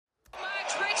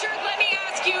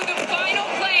you the final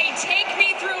play. Take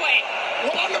me through it.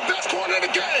 Well, I'm the best corner in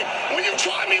the game. When you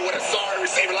try me with a sorry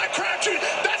receiver like Crabtree,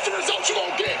 that's the result you're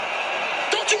going to get.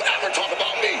 Don't you ever talk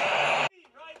about me.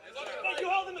 You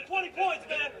held him to 20 points,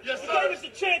 man. Yes, sir. You gave us a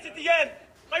chance at the end.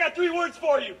 I got 3 words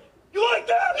for you. You like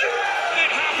that? Yeah!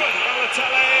 It happened.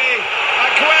 Balotelli.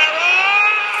 Aguero!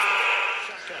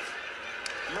 Shotgun.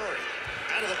 Murray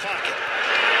out of the pocket.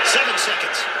 7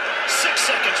 seconds. 6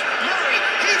 seconds. Murray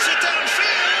heaves it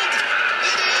downfield.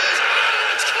 It is.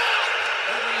 Oh, it's caught.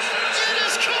 It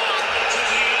is caught.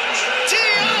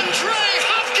 DeAndre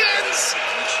Hopkins.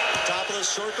 Top of the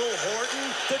circle.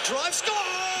 Horton. The drive score.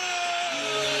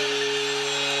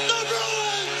 The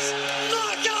Bruins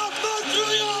knock out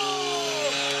Montreal.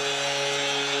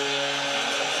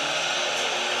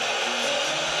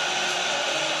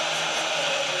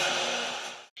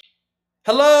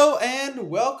 Hello and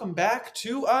welcome back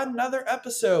to another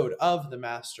episode of The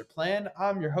Master Plan.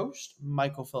 I'm your host,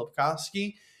 Michael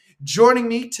Filipkowski. Joining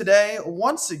me today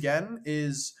once again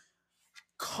is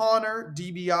Connor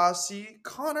DeBiasi.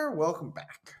 Connor, welcome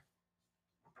back.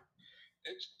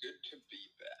 It's good to be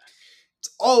back. It's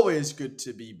always good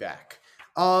to be back.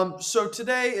 So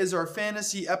today is our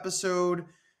fantasy episode.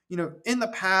 You know, in the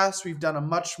past, we've done a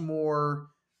much more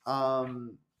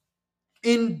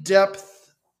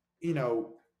in-depth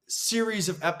series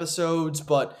of episodes,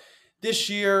 but this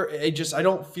year I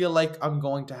don't feel like we're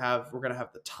going to have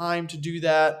the time to do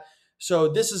that. So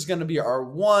this is going to be our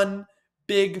one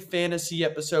big fantasy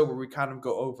episode where we kind of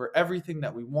go over everything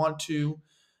that we want to.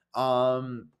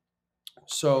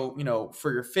 So,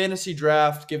 for your fantasy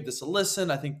draft, give this a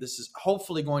listen. I think this is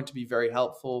hopefully going to be very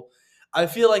helpful. I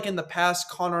feel like in the past,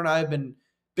 Connor and I have been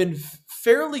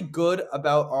fairly good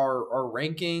about our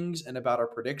rankings and about our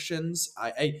predictions.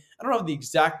 I don't have the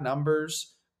exact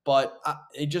numbers, but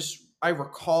I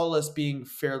recall us being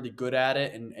fairly good at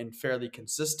it and fairly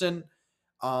consistent.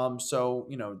 So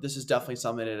this is definitely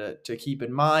something to keep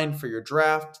in mind for your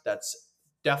draft. That's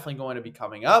definitely going to be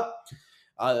coming up.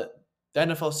 The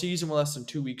NFL season will less than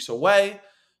 2 weeks away.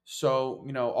 So,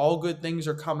 all good things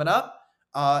are coming up.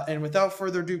 And without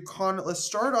further ado, Connor, let's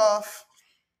start off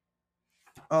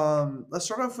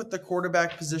with the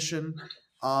quarterback position,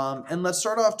 and let's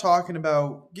start off talking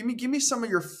about give me some of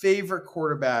your favorite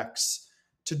quarterbacks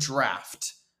to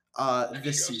draft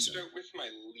this season. I'll start with my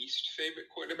least favorite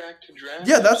quarterback to draft.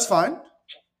 Yeah, that's fine.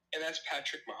 And that's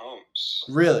Patrick Mahomes.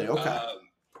 Really? Okay.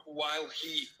 While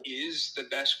he is the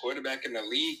best quarterback in the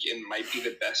league and might be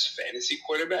the best fantasy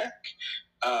quarterback,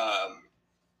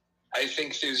 I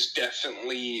think there's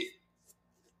definitely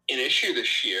an issue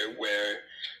this year where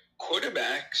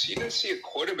quarterbacks, you didn't see a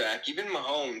quarterback, even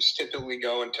Mahomes, typically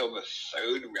go until the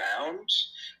 3rd round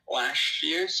last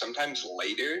year, sometimes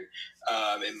later,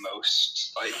 in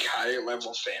most higher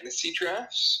level fantasy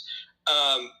drafts.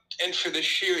 And for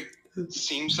this year, it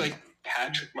seems like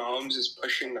Patrick Mahomes is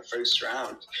pushing the 1st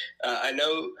round. I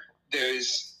know the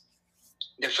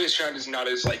 1st round is not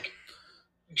as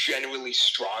generally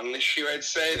strong this year, I'd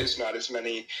say. There's not as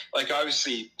many,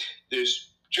 obviously there's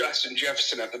Justin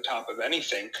Jefferson at the top of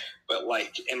anything, but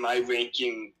am I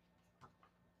ranking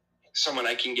someone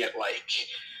I can get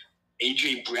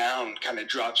AJ Brown kind of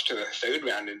drops to the 3rd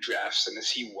round in drafts, and is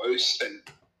he worse than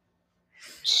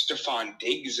Stephon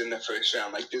Diggs in the 1st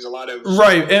round? There's a lot of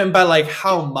right, and by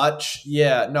how much?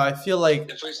 Yeah, no, I feel like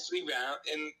the first 3 rounds,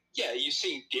 and yeah, you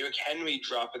see Derrick Henry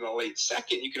drop in the late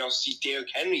 2nd. You can also see Derrick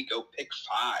Henry go pick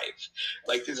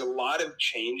 5. There's a lot of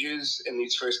changes in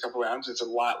these first couple rounds. It's a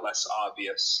lot less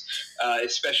obvious,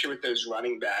 especially with those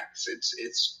running backs.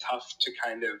 It's tough to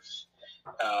kind of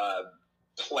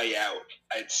play out,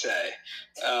 I'd say,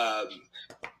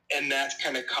 and that's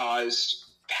kind of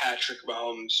caused Patrick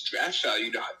Mahomes' draft value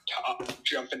to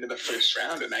jump into the 1st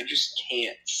round, and I just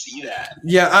can't see that.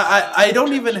 Yeah, I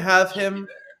don't even have him.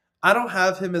 I don't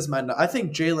have him as my – I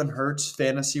think Jalen Hurts,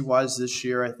 fantasy-wise this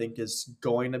year, I think is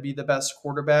going to be the best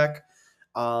quarterback.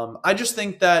 I just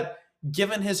think that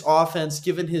given his offense,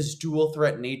 given his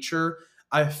dual-threat nature,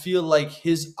 I feel like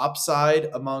his upside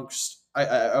amongst –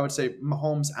 I would say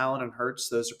Mahomes, Allen, and Hurts,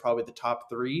 those are probably the top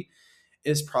 3,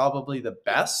 is probably the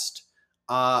best.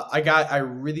 I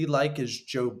really like is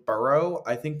Joe Burrow.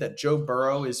 I think that Joe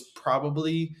Burrow is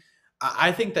probably –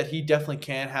 I think that he definitely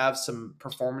can have some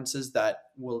performances that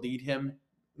will lead him,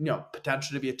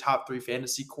 potentially to be a top 3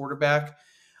 fantasy quarterback.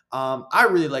 I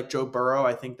really like Joe Burrow.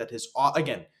 I think that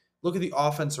again, look at the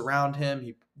offense around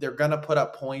him. They're going to put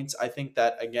up points. I think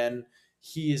that, again,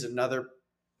 he is another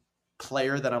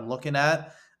player that I'm looking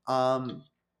at.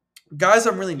 Guys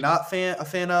I'm really not a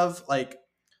fan of, like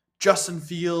Justin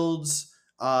Fields,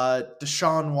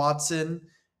 Deshaun Watson,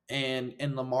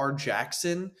 and Lamar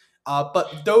Jackson.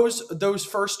 But those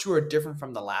first two are different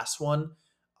from the last one.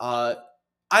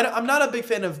 I'm not a big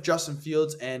fan of Justin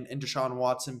Fields and Deshaun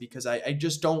Watson because I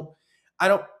just I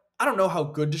don't I don't know how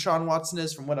good Deshaun Watson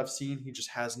is. From what I've seen, he just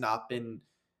has not been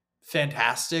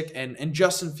fantastic, and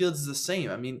Justin Fields is the same.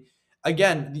 I mean,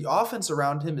 again, the offense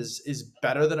around him is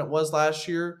better than it was last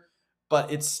year,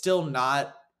 but it's still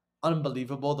not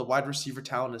unbelievable. The wide receiver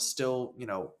talent is still,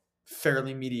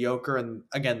 fairly mediocre, and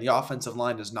again, the offensive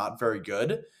line is not very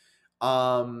good.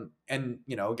 And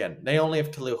again, they only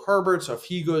have Khalil Herbert, so if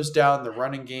he goes down, the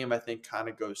running game I think kind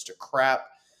of goes to crap.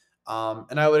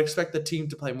 And I would expect the team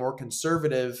to play more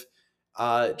conservative,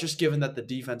 just given that the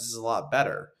defense is a lot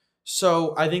better.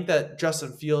 So I think that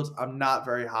Justin Fields I'm not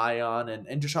very high on,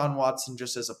 and Deshaun Watson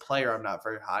just as a player I'm not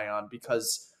very high on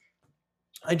because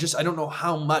I don't know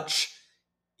how much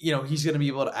he's going to be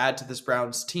able to add to this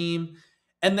Browns team.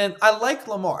 And then I like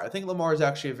Lamar. I think Lamar is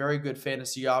actually a very good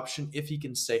fantasy option if he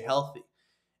can stay healthy.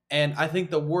 And I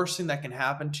think the worst thing that can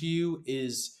happen to you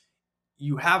is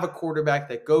you have a quarterback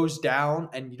that goes down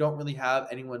and you don't really have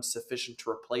anyone sufficient to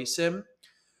replace him.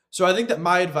 So I think that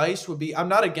my advice would be, I'm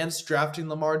not against drafting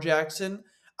Lamar Jackson.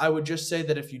 I would just say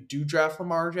that if you do draft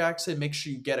Lamar Jackson, make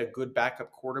sure you get a good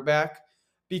backup quarterback,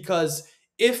 because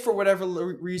if for whatever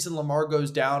reason Lamar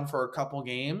goes down for a couple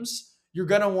games, you're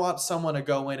going to want someone to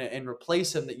go in and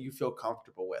replace him that you feel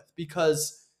comfortable with,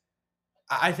 because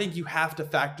I think you have to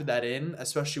factor that in,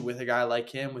 especially with a guy like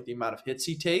him with the amount of hits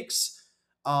he takes.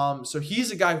 So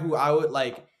he's a guy who I would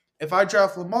like, if I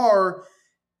draft Lamar,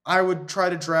 I would try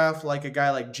to draft like a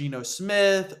guy like Geno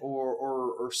Smith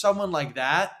or someone like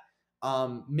that,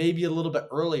 maybe a little bit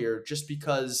earlier, just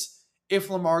because if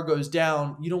Lamar goes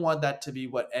down, you don't want that to be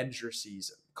what ends your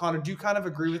season. Connor, do you kind of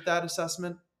agree with that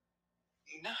assessment?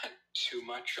 Not too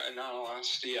much, in all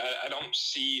honesty. I don't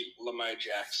see Lamar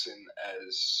Jackson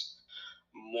as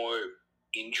more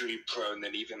injury prone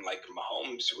than even like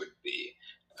Mahomes would be,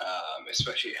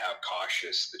 especially how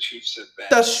cautious the Chiefs have been.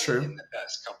 That's true. In the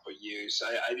past couple of years.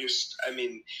 I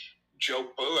mean, Joe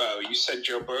Burrow, you said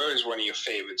Joe Burrow is one of your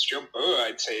favorites. Joe Burrow,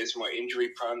 I'd say, is more injury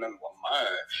prone than Lamar.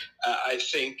 I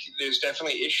think there's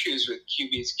definitely issues with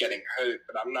QBs getting hurt,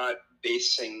 but I'm not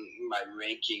basing my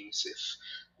rankings if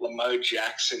Lamar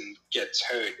Jackson gets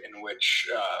hurt, in which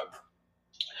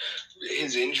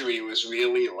his injury was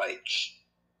really like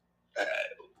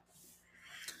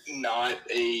not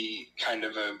a kind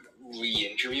of a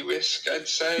re-injury risk, I'd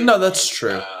say. No, that's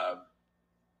true.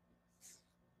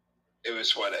 It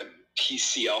was a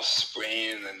PCL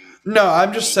sprain, and no,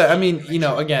 I'm just saying. I mean,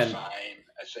 again, fine.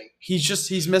 I think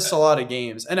he's missed a lot of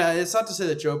games, and it's not to say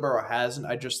that Joe Burrow hasn't.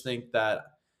 I just think that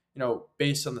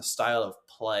based on the style of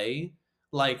play,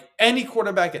 like any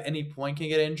quarterback at any point can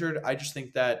get injured. I just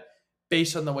think that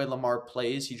based on the way Lamar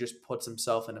plays, he just puts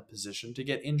himself in a position to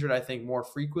get injured, I think, more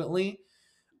frequently.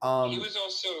 He was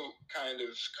also kind of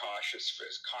cautious for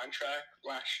his contract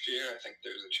last year. I think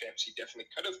there's a chance he definitely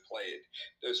could have played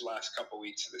those last couple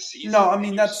weeks of the season. No, I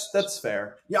mean that's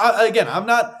fair. Yeah, again, I'm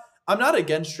not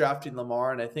against drafting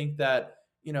Lamar, and I think that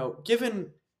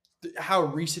given how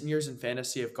recent years in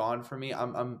fantasy have gone for me,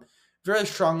 I'm very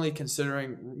strongly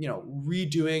considering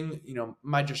redoing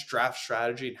my just draft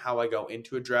strategy and how I go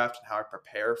into a draft and how I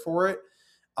prepare for it.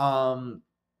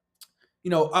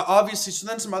 Obviously, so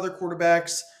then some other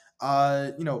quarterbacks,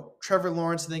 Trevor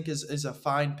Lawrence, I think is a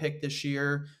fine pick this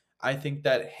year. I think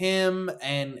that him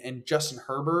and Justin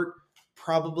Herbert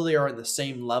probably are in the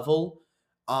same level.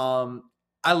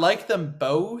 I like them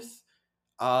both.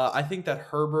 I think that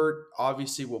Herbert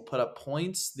obviously will put up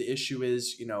points. The issue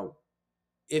is,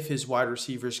 if his wide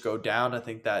receivers go down, I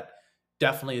think that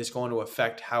definitely is going to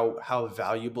affect how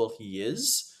valuable he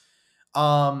is.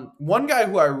 One guy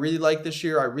who I really like this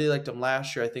year, I really liked him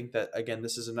last year. I think that, again,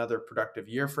 this is another productive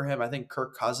year for him. I think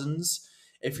Kirk Cousins,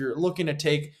 if you're looking to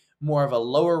take more of a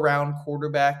lower round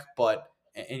quarterback, but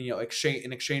in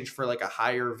exchange for like a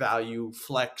higher value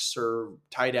flex or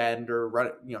tight end or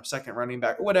second running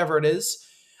back or whatever it is,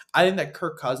 I think that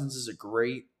Kirk Cousins is a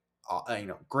great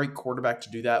quarterback to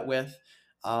do that with.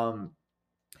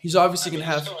 He's obviously going to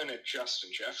have going at Justin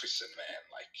Jefferson,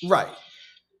 man, right.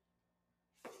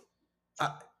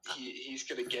 He's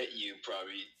going to get you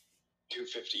probably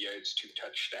 250 yards, 2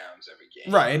 touchdowns every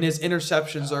game. Right, and his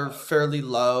interceptions are fairly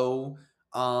low.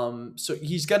 So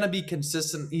he's going to be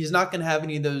consistent. He's not going to have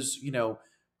any of those,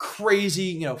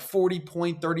 crazy,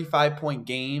 40-point, 35-point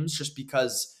games just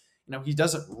because, he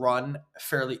doesn't run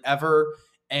fairly ever.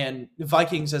 And the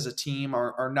Vikings as a team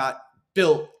are not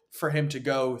built for him to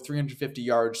go 350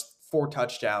 yards, 4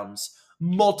 touchdowns,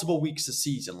 multiple weeks a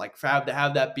season. Like to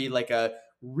have that be like a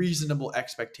reasonable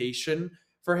expectation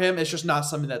for him. It's just not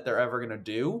something that they're ever going to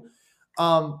do.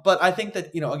 But I think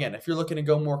that, again, if you're looking to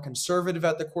go more conservative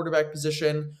at the quarterback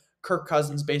position, Kirk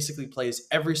Cousins basically plays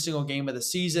every single game of the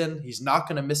season. He's not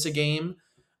going to miss a game.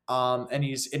 And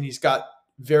he's got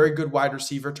very good wide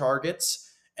receiver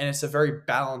targets, and it's a very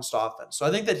balanced offense. So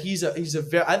I think that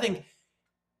I think,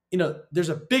 there's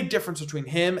a big difference between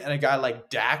him and a guy like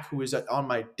Dak, who is on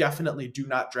my definitely do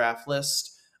not draft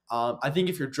list. I think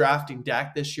if you're drafting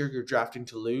Dak this year, you're drafting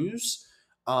to lose.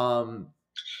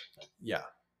 Yeah.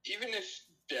 Even if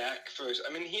Dak first,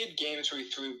 he had games where he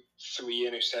threw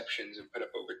 3 interceptions and put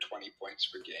up over 20 points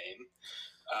per game.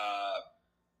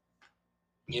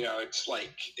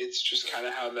 It's just kind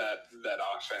of how that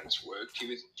offense worked. He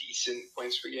was decent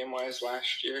points per game wise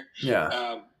last year.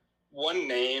 Yeah. One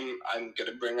name I'm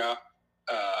going to bring up,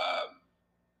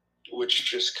 which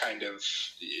just kind of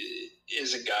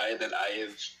is a guy that I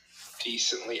have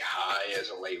decently high as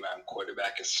a late round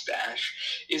quarterback, a stash,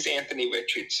 is Anthony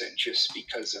Richardson, just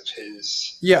because of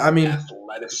his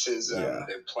athleticism. Yeah.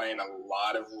 They're playing a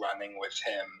lot of running with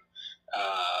him.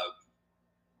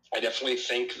 I definitely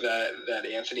think that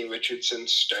Anthony Richardson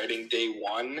starting day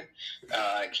one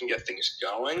can get things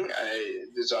going.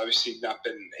 There's obviously not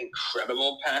been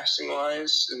incredible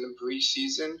passing-wise in the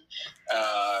preseason,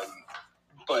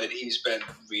 but he's been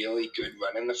really good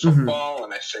running the football,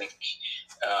 and I think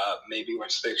maybe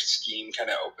once their scheme kind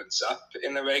of opens up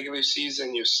in the regular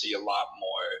season, you'll see a lot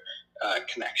more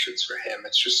connections for him.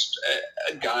 It's just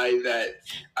a guy that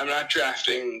I'm not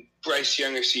drafting Bryce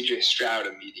Young or CJ Stroud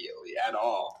immediately at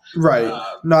all. Right.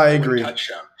 No, I agree. Touch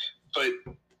him. But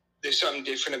there's something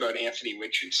different about Anthony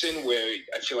Richardson where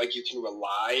I feel like you can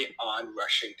rely on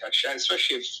rushing touchdowns,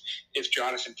 especially if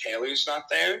Jonathan Taylor's not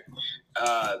there.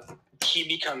 He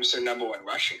becomes their number one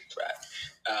rushing threat.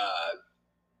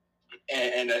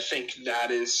 And I think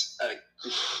that is a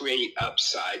great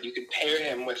upside. You could pair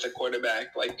him with a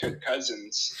quarterback like Kirk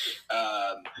Cousins,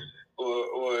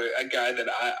 or a guy that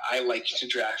I like to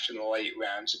draft in the late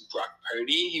rounds, Brock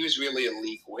Purdy. He was really a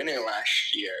league winner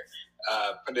last year,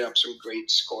 putting up some great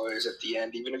scores at the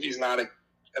end. Even if he's not an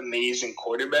amazing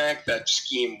quarterback, that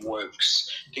scheme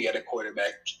works to get a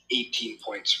quarterback 18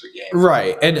 points per game.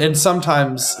 Right, and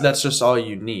sometimes that's just all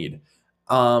you need.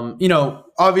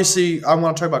 Obviously, I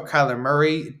want to talk about Kyler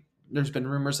Murray. There's been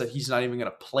rumors that he's not even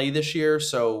going to play this year,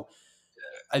 so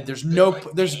there's really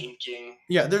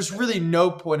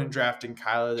no point in drafting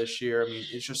Kyler this year.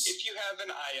 It's just, if you have an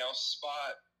IL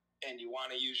spot and you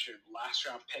want to use your last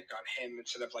round pick on him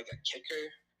instead of like a kicker,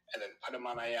 and then put him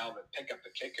on IL, then pick up a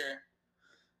kicker.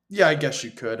 Yeah, I guess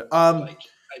you could. I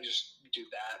just do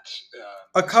that.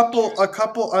 A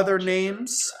couple other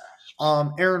names.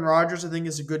 Aaron Rodgers, I think,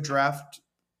 is a good draft.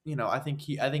 I think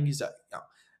he's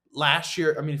last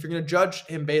year. If you're going to judge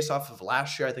him based off of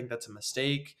last year, I think that's a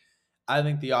mistake. I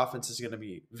think the offense is going to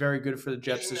be very good for the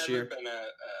Jets this year. He's never been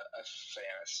a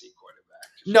fantasy quarterback.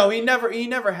 No, he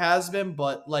never has been.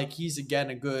 But he's again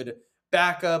a good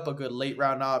backup, a good late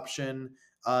round option.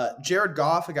 Jared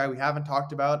Goff, a guy we haven't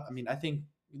talked about. I think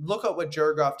look at what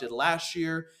Jared Goff did last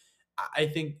year. I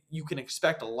think you can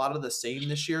expect a lot of the same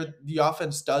this year. The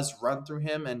offense does run through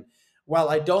him, and while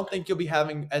I don't think you'll be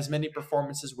having as many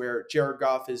performances where Jared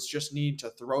Goff is just needing to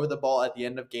throw the ball at the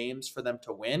end of games for them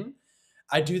to win,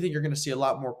 I do think you're going to see a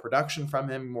lot more production from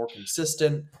him, more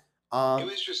consistent. It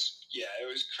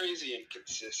was crazy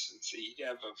inconsistency. You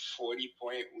have a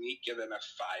 40-point week and then a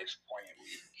 5-point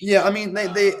week. Yeah,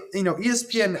 they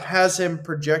ESPN has him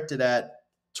projected at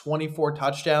 24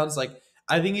 touchdowns.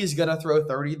 I think he's going to throw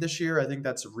 30 this year. I think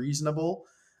that's reasonable.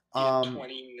 29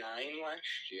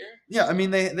 last year? Yeah,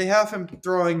 they have him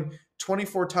throwing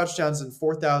 24 touchdowns and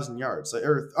 4,000 yards,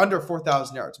 or under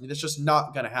 4,000 yards. That's just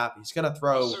not going to happen. He's going to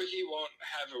throw. So he won't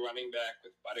have a running back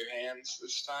with butter hands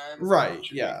this time. Right,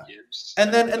 yeah.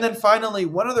 And then finally,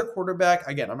 one other quarterback.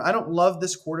 Again, I don't love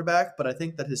this quarterback, but I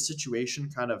think that his situation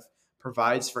kind of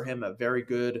provides for him a very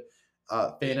good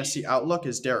fantasy outlook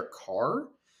is Derek Carr.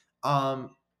 I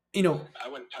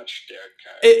wouldn't touch Derek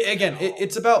Carr.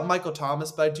 It's about Michael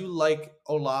Thomas, but I do like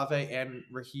Olave and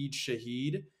Raheed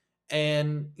Shaheed.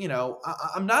 And,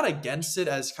 I'm not against it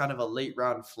as kind of a late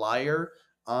round flyer.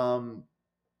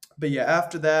 But yeah,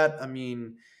 after that,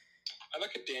 I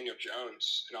look at Daniel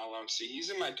Jones in all honesty. He's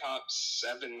in my top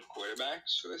 7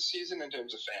 quarterbacks for this season in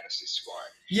terms of fantasy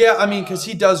scoring. Yeah, because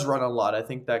he does run a lot. I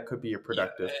think that could be a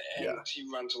productive. Yeah, and he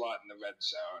runs a lot in the red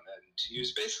zone. And he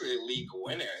was basically a league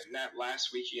winner. In that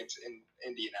last week against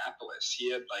Indianapolis, he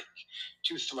had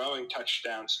 2 throwing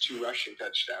touchdowns, 2 rushing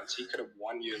touchdowns. He could have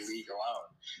won your league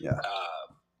alone. Yeah.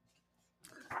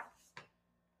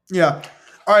 Yeah.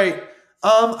 All right.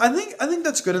 I think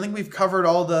that's good. I think we've covered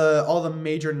all the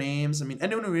major names. I mean,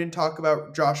 anyone we didn't talk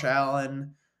about, Josh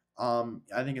Allen.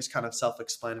 I think it's kind of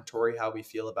self-explanatory how we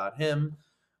feel about him.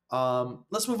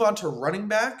 Let's move on to running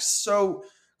backs. So,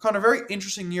 kind of very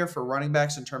interesting year for running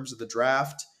backs in terms of the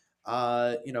draft.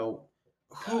 You know,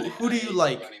 who do you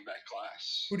like? Running back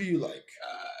class. Who do you like?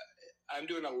 I'm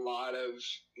doing a lot of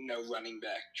no running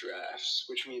back drafts,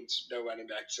 which means no running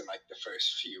backs in like the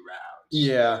first few rounds.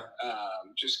 Yeah.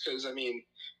 Just because, I mean,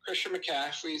 Christian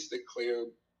McCaffrey's the clear,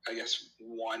 I guess,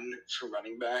 one for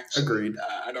running backs. Agreed.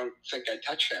 I don't think I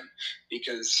touch him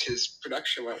because his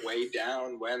production went way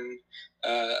down when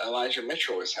Elijah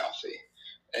Mitchell was healthy.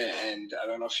 And I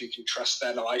don't know if you can trust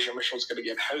that Elijah Mitchell's going to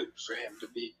get hurt for him to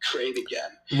be great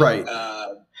again. Right.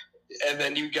 And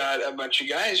then you got a bunch of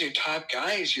guys, your top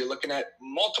guys. You're looking at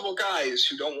multiple guys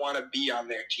who don't want to be on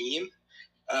their team.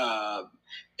 And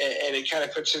it kind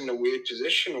of puts in a weird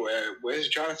position where where's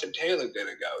Jonathan Taylor going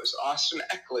to go? Is Austin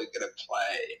Eckler going to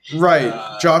play?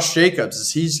 Right. Josh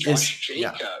Jacobs. Josh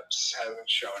Jacobs hasn't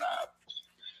shown up.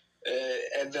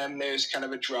 And then there's kind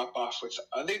of a drop off with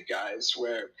other guys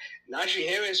where Najee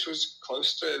Harris was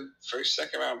close to first,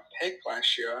 second round pick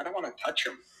last year. I don't want to touch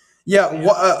him. Yeah.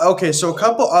 Okay. So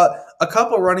a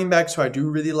couple running backs who I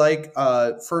do really like.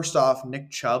 First off,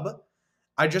 Nick Chubb.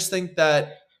 I just think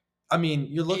that, I mean,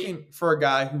 you're looking for a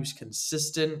guy who's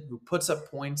consistent, who puts up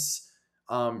points.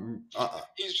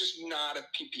 He's just not a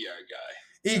PPR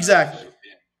guy. Exactly.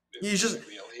 He's just,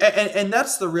 and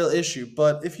that's the real issue.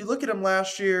 But if you look at him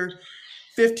last year,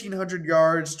 1,500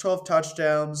 yards, 12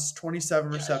 touchdowns,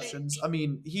 27 receptions. I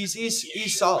mean,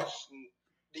 he's solid.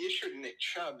 The issue with Nick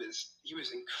Chubb is he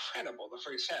was incredible the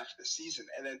first half of the season,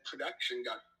 and then production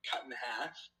got cut in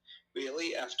half.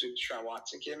 Really, after Deshaun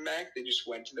Watson came back, they just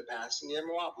went to the passing game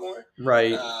a lot more.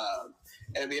 Right.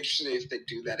 And it'd be interesting if they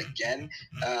do that again.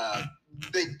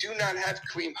 They do not have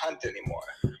Kareem Hunt anymore.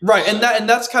 Right, and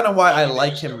that's kind of why I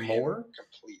like him more.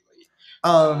 Completely.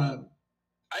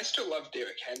 I still love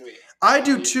Derrick Henry. I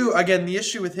do too. Again, the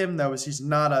issue with him though is he's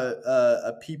not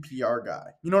a PPR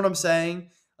guy. You know what I'm saying?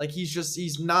 Like he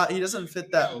doesn't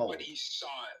fit that mold. But he saw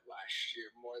it last year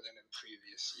more than in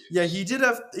previous years. Yeah,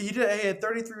 he had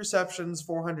 33 receptions,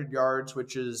 400 yards,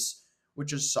 which is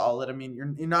solid. I mean,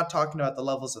 you're not talking about the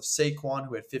levels of Saquon,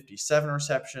 who had 57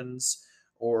 receptions.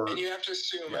 And you have to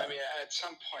assume, I mean, at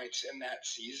some points in that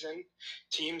season,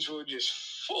 teams were just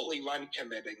fully run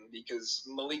committing because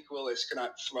Malik Willis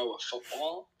cannot throw a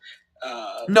football.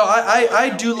 No, I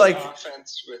do like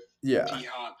offense with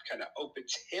D-Hop kind of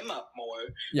opens him up more.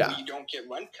 Yeah, you don't get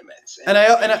run commits, and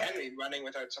I Henry running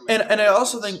without somebody. And I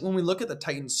also think when we look at the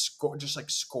Titans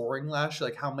scoring last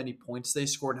year, like how many points they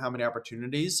scored and how many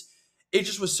opportunities, it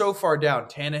just was so far down.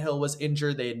 Tannehill was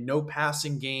injured; they had no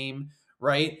passing game,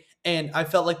 right? And I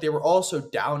felt like they were also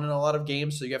down in a lot of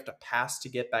games, so you have to pass to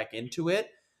get back into it.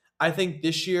 I think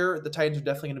this year the Titans are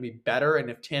definitely going to be better,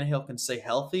 and if Tannehill can stay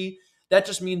healthy, that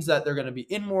just means that they're going to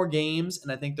be in more games,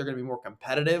 and I think they're going to be more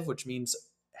competitive, which means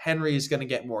Henry is going to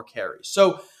get more carries.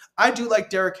 So I do like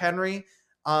Derrick Henry.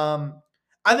 I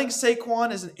think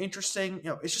Saquon is an interesting,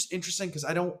 it's just interesting because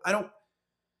I don't,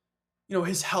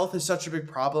 his health is such a big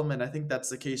problem, and I think that's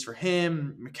the case for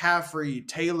him, McCaffrey,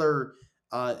 Taylor,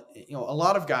 a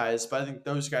lot of guys, but I think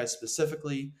those guys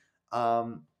specifically.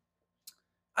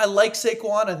 I like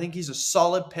Saquon. I think he's a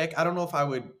solid pick. I don't know if I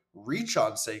would reach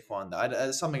on Saquon.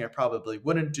 That's something I probably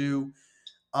wouldn't do.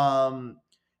 I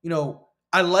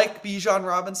like Bijan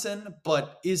Robinson,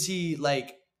 but is he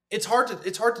like? It's hard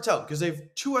to tell because they have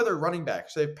two other running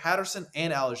backs. They have Patterson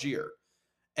and Algier,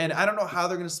 and I don't know how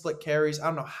they're going to split carries. I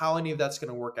don't know how any of that's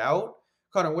going to work out.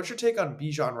 Connor, what's your take on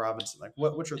Bijan Robinson? Like,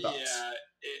 what's your thoughts? Yeah,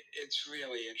 it's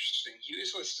really interesting. He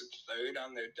was listed third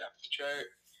on their depth chart.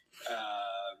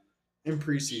 In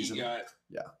preseason. He got.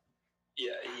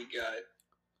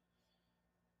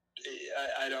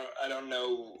 I don't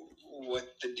know what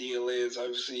the deal is.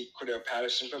 Obviously, Cordell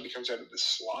Patterson probably comes out of the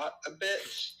slot a bit.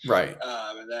 Right.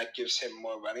 And that gives him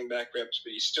more running back reps,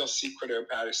 but you still see Cordell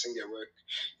Patterson get work.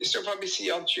 You still probably see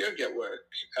Algier get work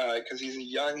because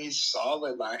he's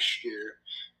solid last year.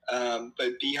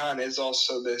 But Bijan is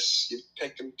also this, you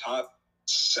picked him top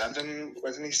 7,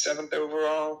 wasn't he 7th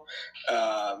overall?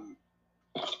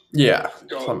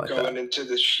 Going into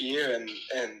this year, and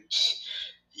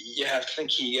you have to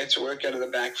think he gets work out of the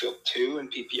backfield too in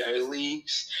PPR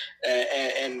leagues,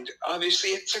 and obviously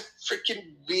it's a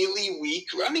freaking really weak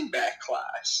running back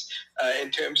class in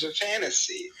terms of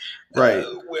fantasy. Right.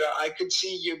 Where I could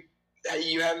see you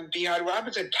have Bijan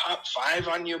Robinson top 5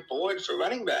 on your board for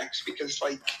running backs because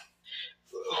like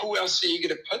who else are you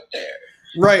going to put there?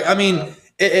 Right. I mean,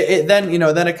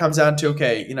 then it comes down to,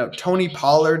 okay, Tony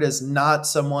Pollard is not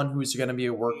someone who's going to be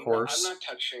a workhorse. I'm not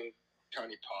touching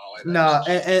Tony Pollard. Nah,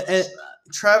 and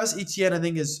Travis Etienne, I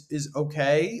think, is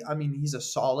okay. I mean, he's a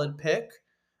solid pick.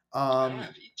 I don't have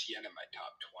Etienne in my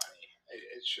top 20.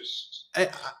 It's just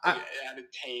out of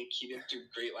tank. He didn't do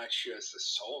great last year as the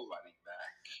sole running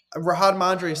back. Rahad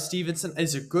Mondre Stevenson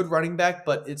is a good running back,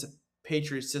 but it's a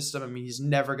Patriot system. I mean, he's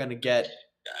never going to get.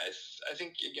 I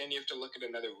think, again, you have to look at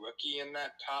another rookie in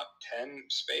that top 10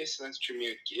 space, and that's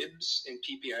Jahmyr Gibbs in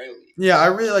PPR league. Yeah, I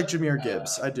really like Jahmyr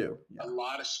Gibbs. I do. Yeah. A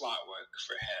lot of slot work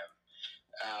for him.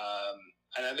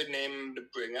 Another name to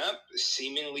bring up,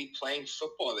 seemingly playing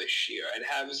football this year, I'd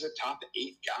have as a top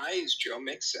 8 guy is Joe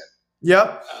Mixon.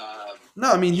 Yep.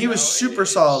 No, I mean, he was super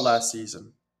solid last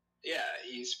season. Yeah,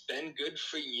 he's been good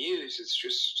for years. It's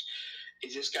just,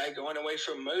 is this guy going away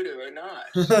for murder or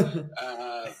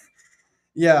not?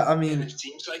 Yeah, I mean, it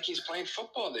seems like he's playing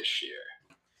football this year.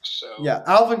 So yeah,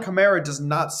 Alvin Kamara does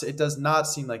not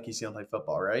seem like he's going to play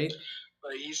football, right?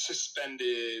 But he's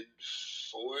suspended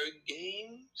 4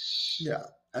 games. Yeah,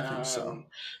 I think so.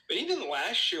 But even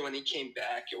last year when he came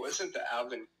back, it wasn't the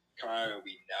Alvin Kamara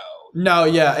we know. No,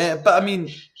 yeah, but I mean,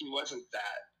 he wasn't that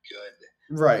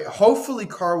good. Right. Hopefully,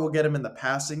 Carr will get him in the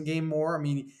passing game more. I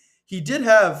mean, he did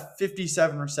have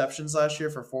 57 receptions last year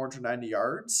for 490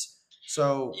 yards.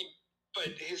 So.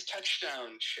 But his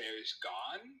touchdown share is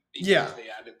gone because they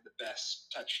added the best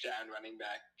touchdown running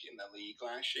back in the league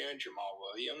last year, Jamal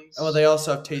Williams. Oh, they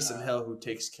also have Taysom Hill, who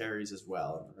takes carries as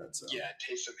well. Yeah,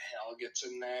 Taysom Hill gets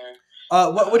in there.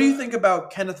 What do you think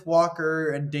about Kenneth Walker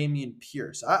and Dameon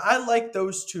Pierce? I like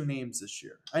those 2 names this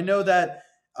year. I know that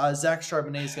Zach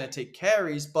Charbonnet is going to take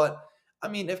carries, but I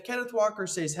mean, if Kenneth Walker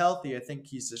stays healthy, I think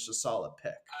he's just a solid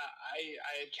pick.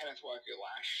 I had Kenneth Walker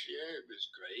last year. It was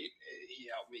great. He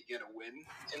helped me get a win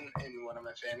in one of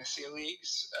my fantasy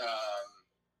leagues.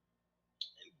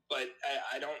 But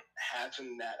I don't have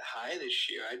him that high this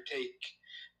year. I'd take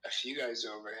a few guys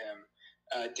over him.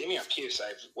 Dameon Pierce, I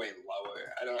have way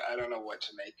lower. I don't know what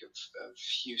to make of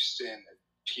Houston.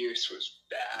 Pierce was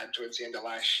bad towards the end of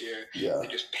last year. Yeah. They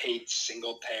just paid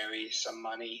Singletary some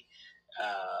money.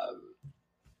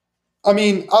 I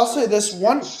mean, I'll say this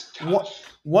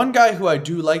one guy who I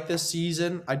do like this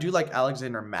season. I do like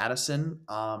Alexander Mattison.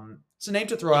 It's a name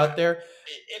to throw out there.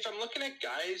 If I'm looking at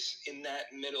guys in that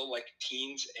middle, like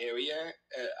teens area,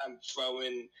 I'm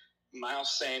throwing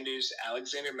Miles Sanders,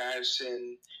 Alexander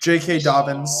Mattison, J.K.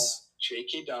 Dobbins.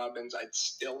 I'd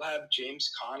still have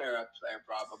James Conner up there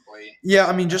probably. Yeah,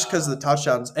 I mean, just because of the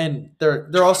touchdowns, and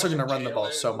they're also going to run the ball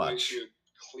so much. Was your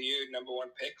clear number 1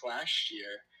 pick last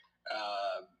year.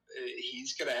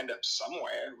 He's going to end up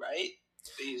somewhere, right?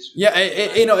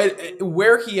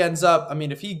 Where he ends up. I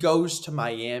mean, if he goes to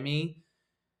Miami,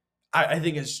 I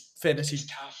think his fantasy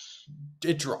tough.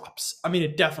 It drops. I mean,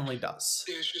 it definitely does.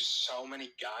 There's just so many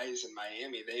guys in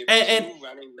Miami. They have 2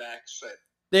 running backs that.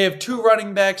 They have 2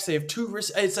 running backs. They have 2.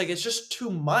 It's just too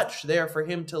much there for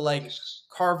him to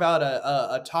carve out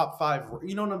a top 5.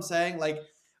 You know what I'm saying?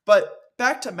 But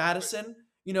back to Madison.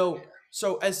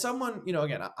 So as someone,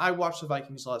 again, I watch the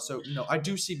Vikings a lot. So I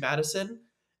do see Madison,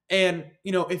 and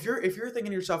if you're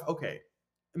thinking to yourself, okay,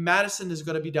 Madison is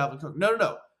going to be Dalvin Cook.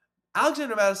 No.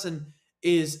 Alexander Madison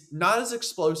is not as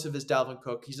explosive as Dalvin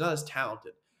Cook. He's not as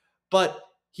talented, but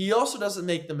he also doesn't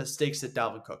make the mistakes that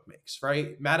Dalvin Cook makes,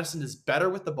 right? Madison is better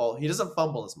with the ball. He doesn't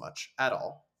fumble as much at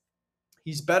all.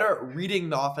 He's better at reading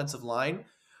the offensive line.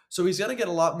 So he's going to get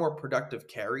a lot more productive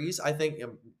carries. I think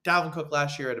Dalvin Cook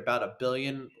last year had about 1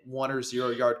 billion 1 or 0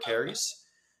 yard carries.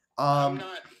 I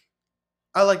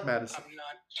like Madison. I'm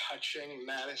not touching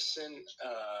Madison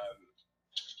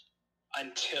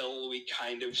until we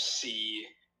kind of see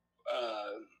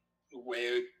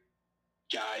where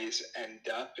guys end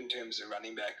up in terms of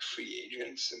running back free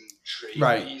agents and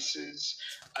trade pieces.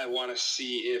 I want to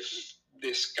see if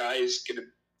this guy is going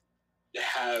to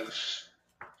have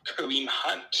Kareem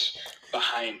Hunt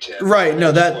behind him. Right.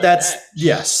 No,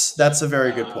 that's a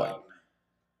very good point.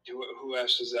 Who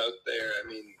else is out there? I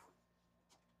mean,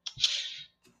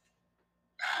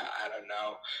 I don't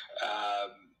know.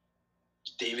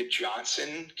 David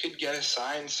Johnson could get a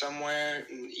sign somewhere,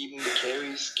 and even the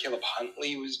carries. Caleb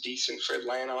Huntley was decent for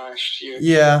Atlanta last year.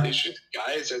 Yeah. There's just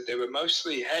guys out there, but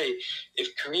mostly, hey, if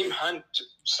Kareem Hunt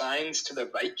signs to the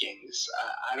Vikings,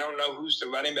 I don't know who's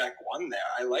the running back 1 there.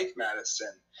 I like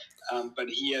Madison, but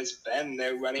he has been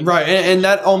their running back. Right, and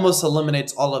that almost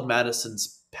eliminates all of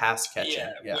Madison's pass catching.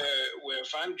 Yeah. Where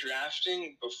if I'm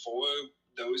drafting before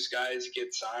those guys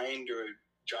get signed, or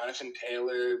Jonathan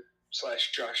Taylor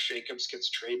 / Josh Jacobs gets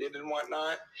traded and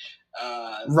whatnot.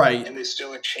 Right. And there's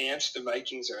still a chance the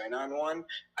Vikings are in on one.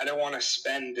 I don't want to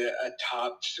spend a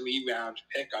top 3-round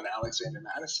pick on Alexander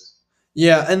Madison.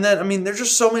 Yeah, and then, I mean, there's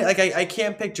just so many. Like, I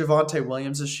can't pick Javonte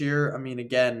Williams this year. I mean,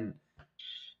 again,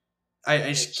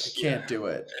 I can't do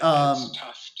it. It's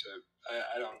tough to.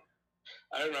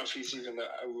 I don't know if he's even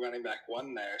a running back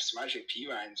one there. Samaje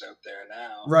Perine's out there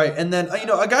now. Right, and then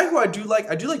a guy who I do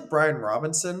like Brian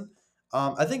Robinson.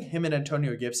 I think him and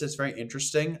Antonio Gibson is very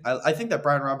interesting. I think that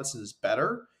Brian Robinson is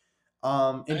better.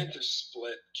 I think they're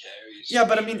split carries. Yeah,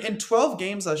 but I mean, in 12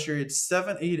 games last year, he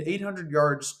had 800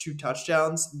 yards, 2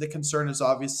 touchdowns. The concern is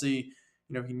obviously,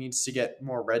 he needs to get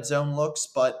more red zone looks,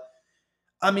 but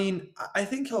I mean, I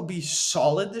think he'll be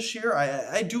solid this year.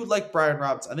 I do like Brian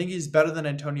Robinson. I think he's better than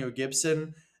Antonio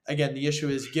Gibson. Again, the issue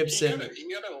is Gibson.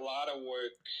 He got a lot of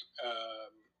work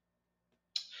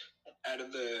out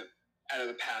of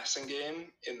the passing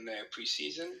game in the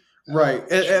preseason. Right.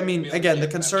 I mean, really again, the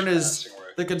get concern that is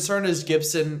passing work.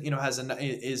 Gibson,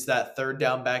 is that third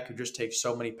down back who just takes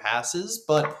so many passes.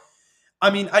 But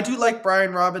I mean, I do like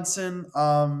Brian Robinson.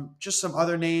 Just some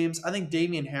other names. I think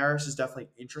Damian Harris is definitely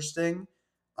interesting.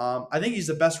 I think he's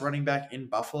the best running back in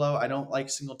Buffalo. I don't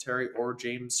like Singletary or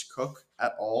James Cook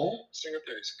at all.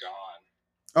 Singletary's gone.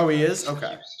 Oh, he is? Okay.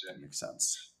 Houston. That makes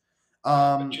sense.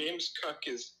 But James Cook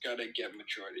is going to get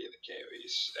majority of the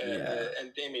carries. Yeah.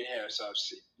 And Damian Harris,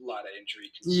 obviously, a lot of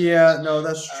injury concerns. Yeah, no,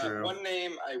 that's true. One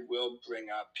name I will bring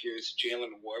up here is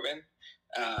Jalen Warren.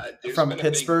 There's From been a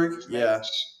Pittsburgh? big movement,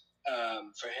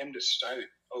 for him to start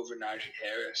over Najee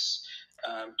Harris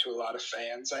to a lot of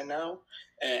fans I know.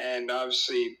 And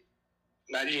obviously,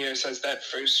 Najee Harris has that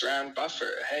first-round buffer.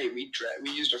 Hey, we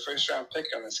used a first-round pick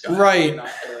on this guy. Right. We're not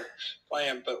going to play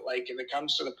him. But, if it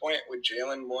comes to the point where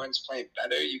Jalen Warren's playing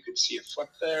better, you could see a flip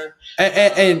there.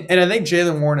 And I think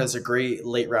Jalen Warren is a great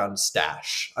late-round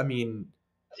stash. I mean,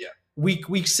 yeah.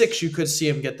 Week 6, you could see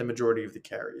him get the majority of the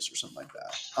carries or something like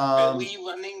that. Philly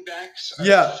running backs are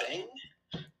a thing.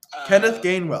 Kenneth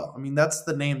Gainwell. I mean, that's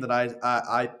the name that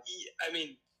I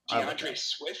mean, DeAndre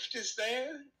Swift is there.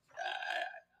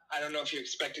 I don't know if you're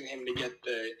expecting him to get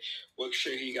the work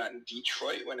share he got in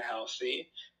Detroit when healthy,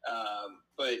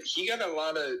 but he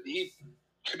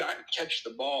could not catch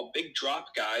the ball. Big drop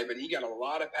guy, but he got a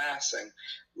lot of passing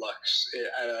looks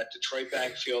at a Detroit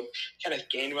backfield. Kenneth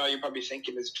Gainwell, you're probably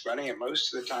thinking, is running it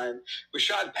most of the time.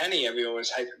 Rashad Penny, everyone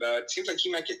was hyped about. It seems like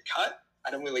he might get cut.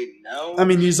 I don't really know. I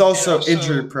mean, he's also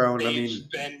injury prone.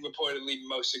 They've been reportedly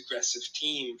most aggressive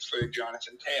team for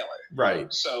Jonathan Taylor.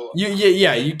 Right. So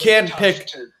you can't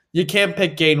pick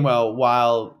Gainwell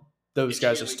while those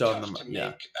guys are really still in tough the to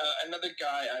make. Another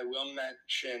guy I will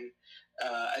mention,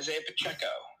 Isaiah Pacheco.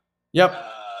 Yep.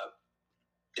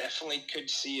 Definitely could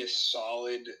see a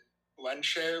solid run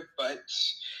share, but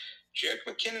Jerick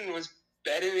McKinnon was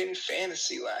better in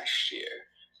fantasy last year.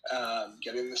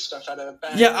 Getting the stuff out of the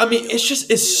back. Yeah, I mean,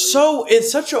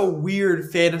 it's such a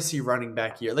weird fantasy running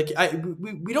back year. Like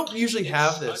we don't usually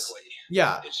have this. Ugly.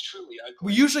 Yeah, it's truly ugly.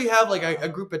 We usually have like a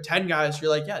group of 10 guys. You're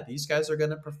like, yeah, these guys are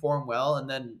gonna perform well, and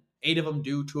then 8 of them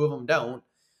do, 2 of them don't.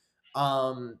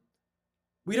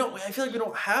 We don't. I feel like we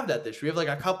don't have that this year. We have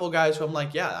like a couple guys who I'm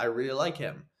like, yeah, I really like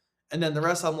him, and then the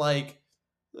rest I'm like,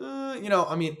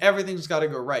 I mean, everything's got to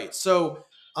go right. So,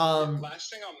 last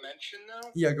thing I'll mention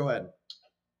though. Yeah, go ahead.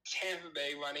 Tampa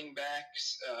Bay running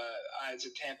backs, as a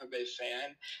Tampa Bay fan,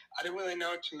 I don't really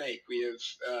know what to make. We have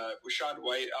Rachaad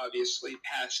White, obviously,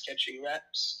 pass catching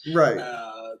reps. Right.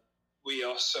 We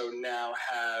also now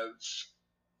have,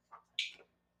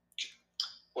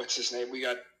 what's his name? We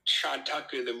got Sean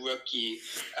Tucker, the rookie,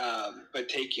 but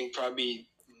taking probably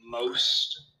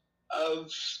most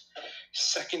of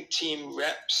second team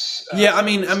reps. I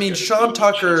mean, Sean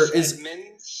Tucker is. Edmonds.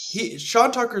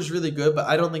 Sean Tucker's really good, but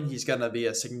I don't think he's gonna be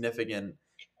a significant.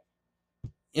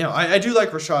 I do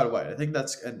like Rachaad White. I think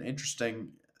that's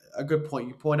a good point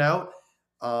you point out.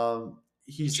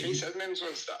 Chase Edmonds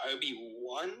was the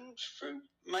RB1 for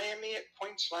Miami at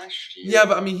points last year. Yeah,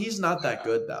 but I mean, he's not that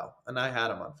good though, and I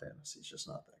had him on fantasy. He's just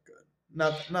not that good.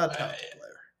 Not a talented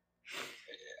player.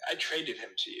 I traded him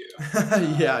to you.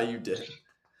 Yeah, you did.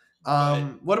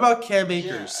 What about Cam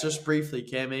Akers? Just briefly,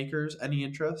 Cam Akers. Any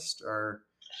interest or?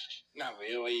 Not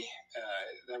really.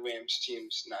 That Rams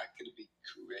team's not going to be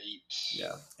great.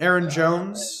 Yeah. Aaron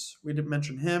Jones, we didn't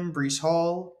mention him. Breece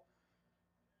Hall.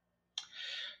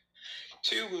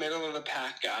 2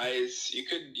 middle-of-the-pack guys. You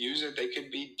could use it. They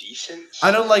could be decent.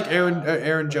 I don't like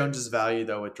Aaron Jones's value,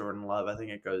 though, with Jordan Love. I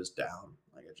think it goes down.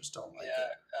 I just don't like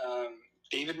it.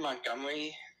 David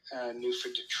Montgomery new for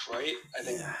Detroit. I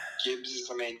think Gibbs is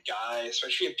the main guy,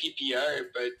 especially in PPR,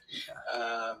 but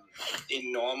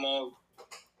in normal,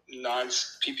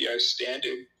 non-PPR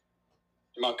standard,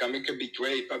 Montgomery could be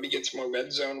great. Probably gets more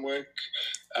red zone work.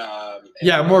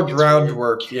 More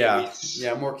groundwork. Carries.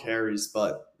 More carries.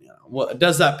 But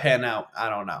does that pan out? I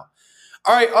don't know.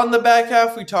 All right, on the back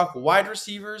half, we talk wide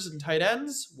receivers and tight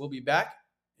ends. We'll be back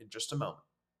in just a moment.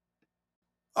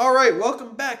 All right,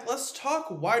 welcome back. Let's talk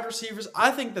wide receivers.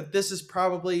 I think that this is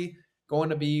probably going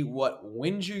to be what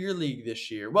wins you your league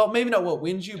this year. Well, maybe not what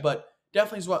wins you, but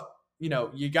definitely is what,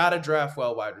 you got to draft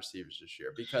well wide receivers this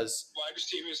year because wide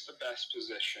receiver is the best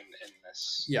position in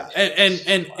this. Yeah,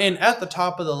 and at the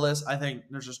top of the list, I think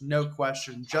there's just no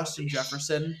question, Justin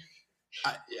Jefferson.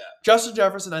 Justin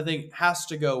Jefferson, I think, has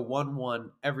to go 1-1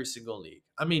 every single league.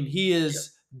 I mean, he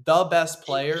is the best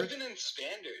player. Even in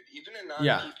standard, even in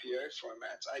non-PPR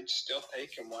formats, I'd still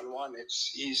take him 1-1.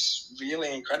 He's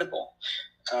really incredible.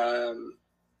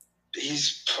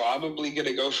 He's probably going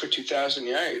to go for 2,000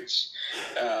 yards.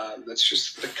 That's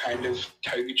just the kind of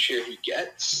target share he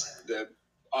gets, the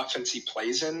offense he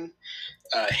plays in,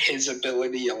 his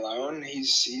ability alone.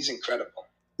 He's incredible.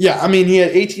 Yeah, I mean, he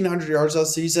had 1,800 yards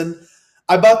last season.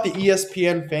 I bought the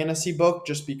ESPN fantasy book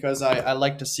just because I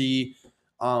like to see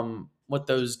what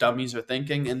those dummies are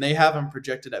thinking, and they have him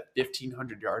projected at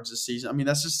 1,500 yards this season. I mean,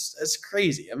 it's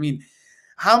crazy. I mean,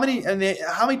 how many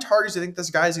targets do you think this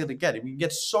guy's going to get? I mean, he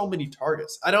gets so many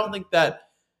targets. I don't think that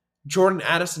Jordan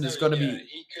Addison is going to be.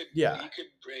 He could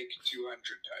break 200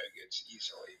 targets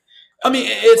easily. I mean,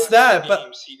 it's that,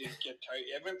 but he didn't get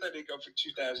targets. Everyone thought he'd go for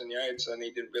 2,000 yards, and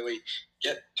he didn't really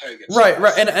get targets. Right,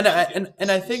 and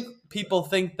I think people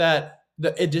think that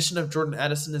the addition of Jordan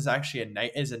Addison is actually a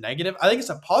negative. I think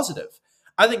it's a positive.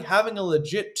 I think having a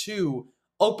legit 2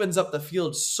 opens up the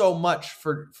field so much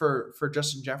for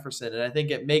Justin Jefferson, and I think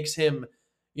it makes him,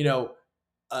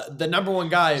 the number one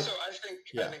guy. So I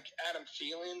think Adam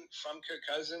Thielen from Kirk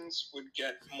Cousins would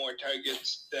get more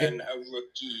targets than a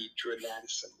rookie Jordan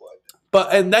Addison would.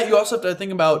 And that you also have to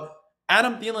think about.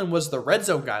 Adam Thielen was the red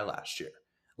zone guy last year.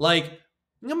 Like,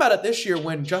 think about it this year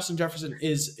when Justin Jefferson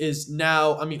is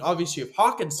now. I mean, obviously you have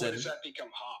Hawkinson. Or does that become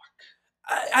Hawk?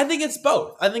 I think it's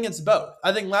both. I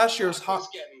think last year was was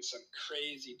getting some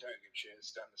crazy target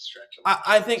shares down the stretch.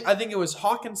 I think it was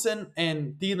Hawkinson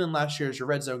and Thielen last year as your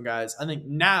red zone guys. I think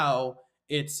now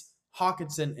it's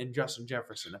Hawkinson and Justin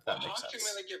Jefferson, if that makes sense. Hawk can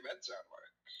really get red zone work.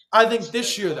 I think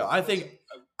this year though. I think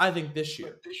this year.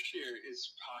 But this year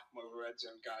is Hawk more of a red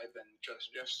zone guy than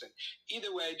Justin Jefferson.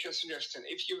 Either way, Justin Jefferson,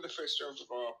 if you were the first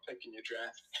overall pick in your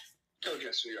draft, go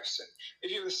Justin Jefferson.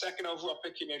 If you have the second overall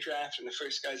pick in your draft and the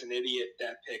first guy's an idiot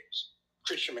that picked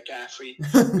Christian McCaffrey,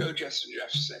 go Justin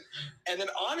Jefferson. And then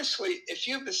honestly, if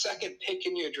you have the second pick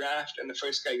in your draft and the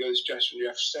first guy goes Justin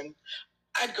Jefferson,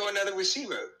 I'd go another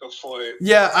receiver before.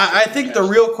 Yeah, I think the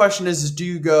real question is do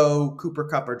you go Cooper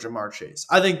Kupp or Jamar Chase?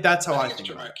 I think that's how I think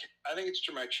about it. I think it's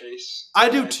Jamar Chase. I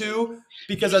do too,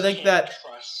 because I think that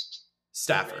trust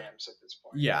Stafford. Rams at this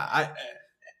point. Yeah,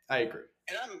 I agree.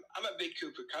 And I'm a big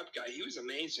Cooper Kupp guy. He was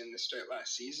amazing to start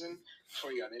last season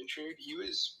before he got injured. He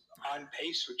was on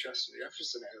pace with Justin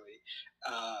Jefferson early.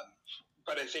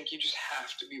 But I think you just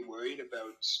have to be worried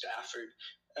about Stafford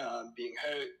being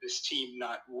hurt, this team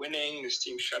not winning, this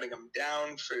team shutting them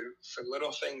down for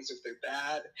little things if they're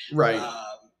bad. Right.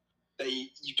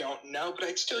 You don't know, but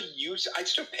I'd still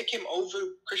pick him over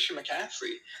Christian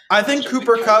McCaffrey. I think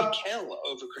Cooper Kupp Kill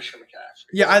over Christian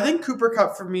McCaffrey. Yeah, I think Cooper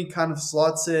Kupp for me kind of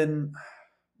slots in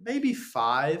maybe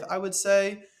 5, I would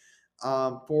say.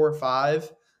 4 or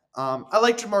 5. I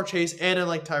like Jamar Chase and I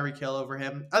like Tyreek Hill over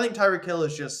him. I think Tyreek Hill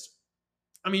is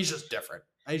he's just different.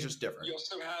 He's just different. You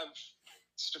also have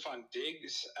Stephon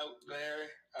Diggs out there.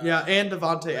 Yeah, and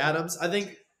Devontae Adams. I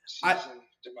think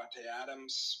Devontae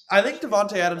Adams. I think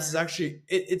Devontae Adams is actually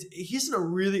he's in a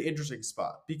really interesting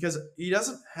spot because he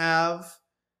doesn't have.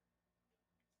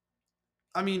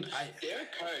 I mean, Derek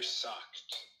Carr sucked.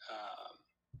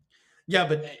 Yeah,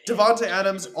 but Devontae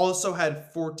Adams also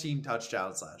had 14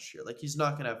 touchdowns last year. Like, he's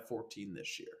not going to have 14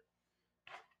 this year.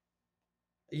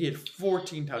 He had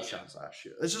 14 touchdowns last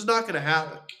year. It's just not going to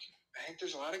happen. I think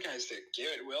there's a lot of guys there.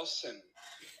 Garrett Wilson,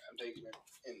 I'm taking it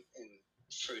in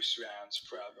first rounds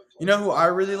probably. You know who I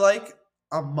really like?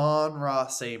 Amon-Ra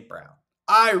St. Brown.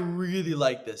 I really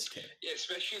like this kid. Yeah,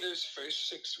 especially those first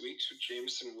 6 weeks with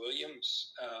Jameson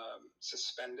Williams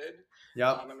suspended.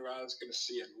 Yeah, Amon-Ra is going to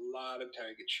see a lot of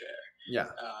target share. Yeah.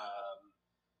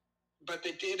 But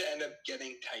they did end up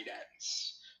getting tight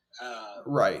ends.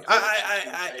 Right.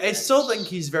 I still think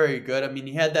he's very good. I mean,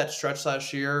 he had that stretch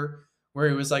last year where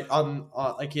he was like on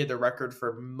like he had the record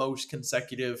for most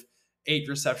consecutive 8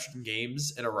 reception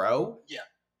games in a row. Yeah.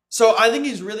 So I think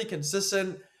he's really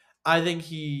consistent. I think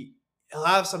he'll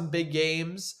have some big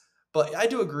games, but I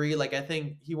do agree. Like, I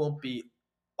think he won't be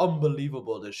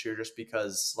unbelievable this year just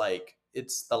because, like,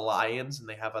 it's the Lions and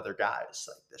they have other guys.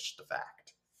 Like, that's just a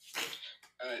fact.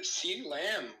 CeeDee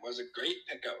Lamb was a great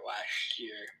pickup last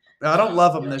year. I don't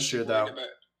love him You're this year, though.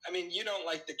 You don't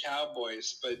like the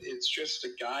Cowboys, but it's just a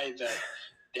guy that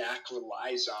Dak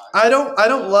relies on. I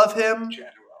don't love him. In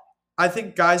general. I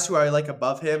think guys who I like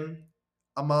above him,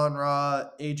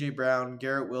 Amon-Ra, A.J. Brown,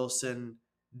 Garrett Wilson,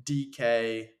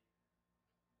 DK.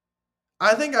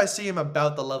 I think I see him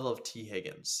about the level of T.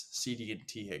 Higgins, CD and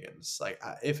T. Higgins. Like,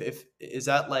 if is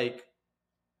that like,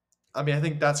 I mean, I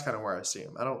think that's kind of where I see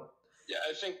him. Yeah,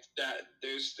 I think that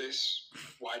there's this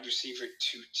wide receiver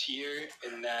 2-tier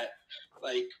in that,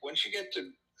 like, once you get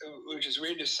to, which is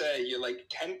weird to say, you're like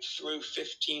 10th through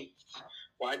 15th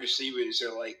wide receivers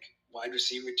are like wide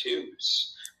receiver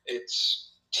 2s.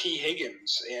 It's T.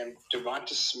 Higgins and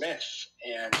Devonta Smith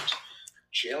and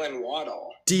Jalen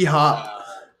Waddle. D-Hop.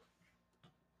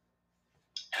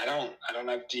 I don't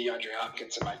have DeAndre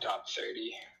Hopkins in my top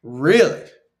 30. Really?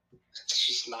 It's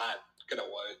just not gonna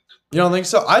work. You don't think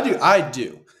so? I do.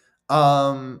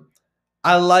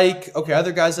 I like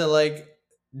other guys I like.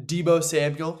 Deebo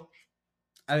Samuel.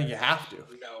 I think you have to.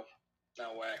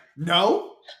 No way.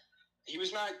 No? He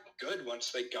was not good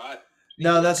once they got.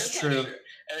 No, that's true.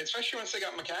 And especially once they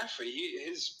got McCaffrey,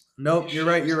 Nope, you're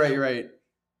right. You're right.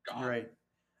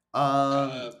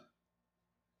 Tyler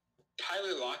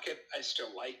Lockett, I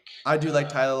still like. I do like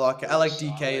Tyler Lockett. I like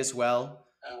DK as well.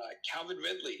 Calvin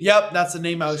Ridley. Yep, that's the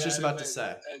name I was just about to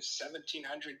say. A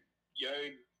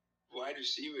 1,700-yard wide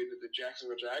receiver to the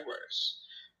Jacksonville Jaguars.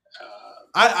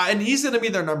 And he's going to be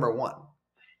their number one.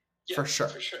 Yeah, for sure.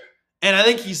 For sure. And I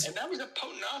think And that was a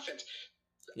potent offense.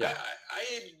 Yeah. I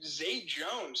had Zay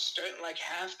Jones starting like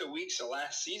half the weeks of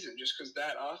last season just because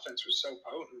that offense was so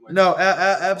potent. No,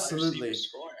 absolutely.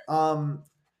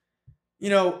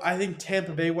 I think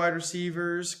Tampa Bay wide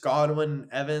receivers, Godwin,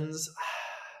 Evans,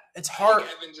 it's hard.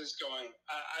 Evans is going.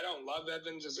 I don't love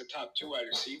Evans as a top 2 wide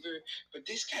receiver, but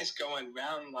this guy's going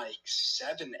round like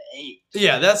 7, 8.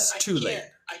 Yeah, that's too late.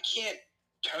 I can't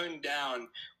turn down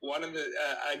one of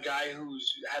a guy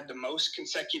who's had the most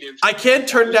consecutive. I can't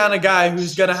turn down a guy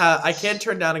who's gonna have. I can't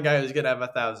turn down a guy who's gonna have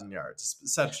 1,000 yards.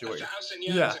 Essentially, 1,000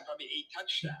 yards and probably 8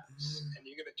 touchdowns, and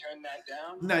you're gonna turn that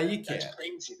down? No, you can't. That's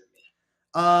crazy to me.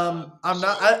 I'm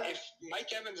not. If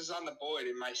Mike Evans is on the board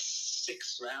in my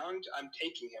 6th round, I'm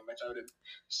taking him without a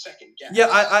second guess. Yeah,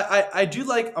 I do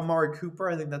like Amari Cooper.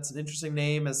 I think that's an interesting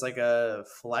name as like a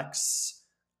flex.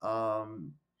 Yeah,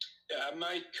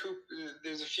 Mike Cooper.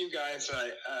 There's a few guys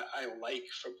I like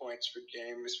for points per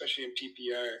game, especially in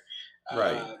PPR.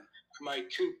 Right. Mike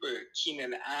Cooper,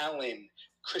 Keenan Allen,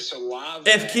 Chris Olave.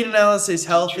 If Keenan Allen stays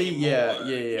healthy, yeah.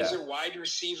 These are wide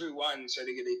receiver ones that are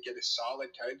going to get a solid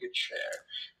target share.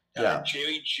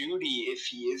 Jerry Jeudy, if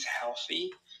he is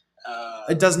healthy.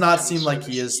 It does not seem like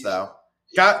he is, though.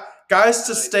 Guys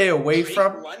to stay away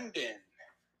from. London.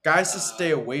 Guys to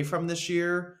stay away from this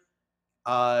year.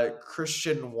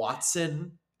 Christian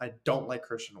Watson. I don't like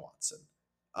Christian Watson.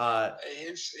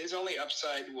 His only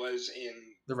upside was in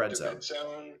the red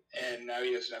zone, and now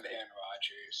he doesn't have Aaron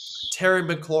Rodgers. Terry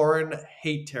McLaurin.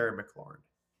 Hate Terry McLaurin.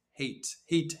 Hate.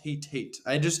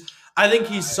 I think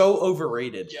he's so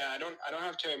overrated. Yeah, I don't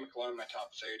have Terry McLaurin in my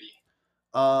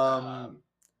top 30.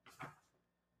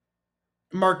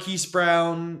 Marquise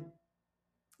Brown.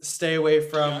 Stay away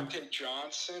from. Deontay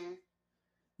Johnson.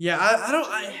 Yeah, I don't.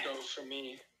 Go for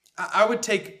me. I would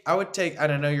take. I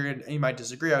don't know. You might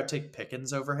disagree. I would take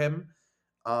Pickens over him.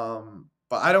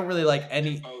 But I don't really like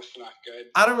any. They're both not good.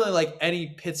 I don't really like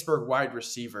any Pittsburgh wide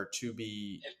receiver to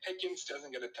be. If Pickens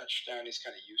doesn't get a touchdown, he's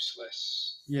kind of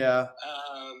useless. Yeah.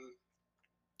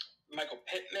 Michael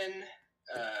Pittman.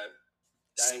 I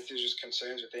think there's just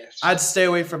concerns with that. I'd stay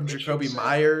away from Jacoby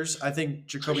Myers. I think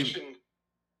Jacoby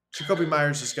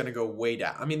Myers is going to go way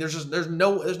down. I mean, there's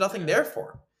nothing there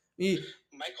for him.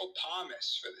 Michael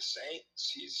Thomas for the Saints.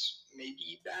 He's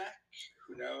maybe back.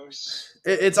 Who knows?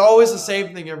 It's always the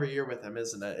same thing every year with him,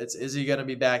 isn't it? Is he going to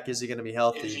be back? Is he going to be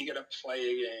healthy? Is he going to play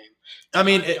a game? I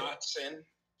mean, Dotson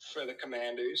for the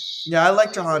Commanders. Yeah, I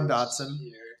like Jahan Dotson.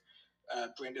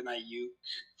 Brandon Ayuk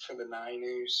for the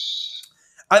Niners.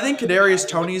 I think Kadarius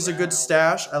Toney is a good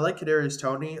stash. I like Kadarius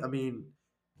Toney. I mean,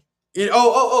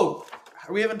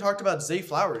 we haven't talked about Zay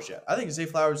Flowers yet. I think Zay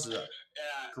Flowers is a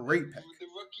great pick. The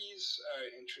rookies are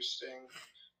interesting.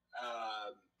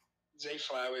 Zay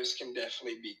Flowers can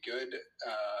definitely be good.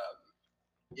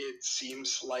 It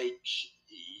seems like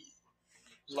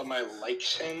Lamar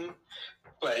likes him,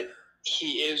 but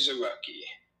he is a rookie.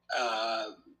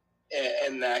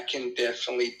 And that can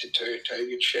definitely deter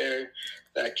target share.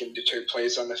 That can deter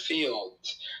plays on the field.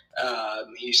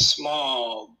 He's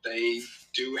small. They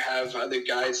do have other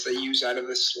guys they use out of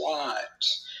the slot.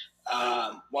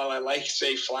 While I like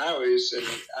Zay Flowers, and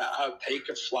I'll take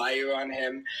a flyer on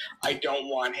him, I don't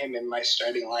want him in my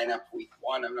starting lineup week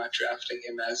 1. I'm not drafting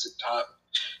him as a top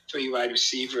 3 wide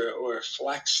receiver or a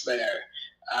flex there.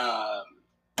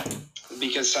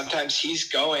 Because sometimes he's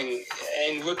going,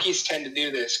 and rookies tend to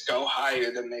do this, go higher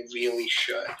than they really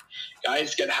should.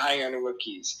 Guys get high on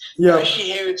rookies. Yeah. Especially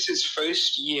here, it's his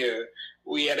first year.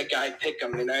 We had a guy pick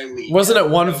him in our league. Wasn't it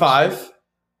 1-5?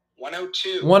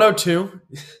 102. 102.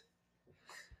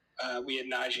 We had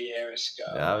Najee Harris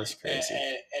go. That was crazy.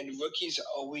 And rookies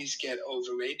always get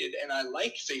overrated, and I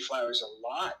like Zay Flowers a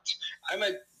lot. I'm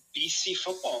a BC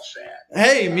football fan.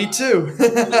 Hey, me too.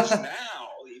 Now,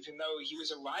 even though he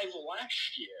was a rival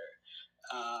last year.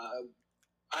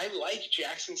 I like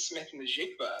Jackson Smith and the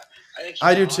Jigba. I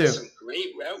think he's a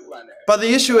great route runner. But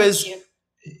the issue is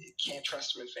can't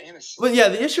trust him in fantasy. Well, yeah,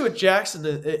 the issue with Jackson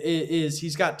is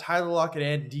he's got Tyler Lockett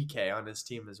and DK on his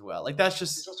team as well. Like that's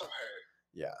just he's also hurt.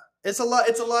 Yeah, it's a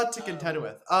lot to contend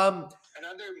with. Another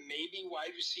maybe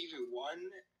wide receiver 1,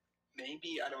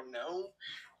 maybe I don't know.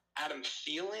 Adam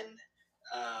Thielen.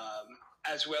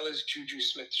 As well as Juju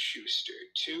Smith-Schuster.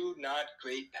 2 not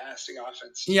great passing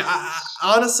offense. Yeah,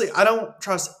 honestly, I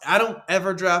don't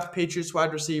ever draft Patriots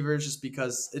wide receivers just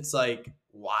because it's like,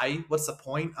 why? What's the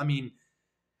point? I mean,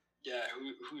 yeah,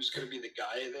 who's going to be the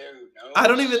guy there? Who knows? I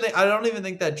don't even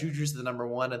think that Juju's the number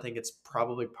 1. I think it's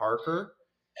probably Parker.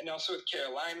 And also with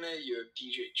Carolina, you have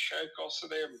DJ Chark also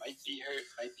there. Might be hurt,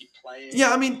 might be playing. Yeah,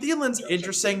 I mean, Thielen's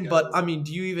interesting, but I mean,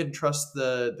 do you even trust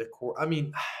the core? I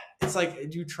mean, it's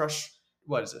like, do you trust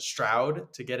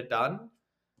Stroud to get it done?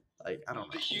 Like, I don't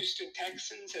know. The Houston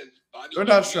Texans have Bobby. Or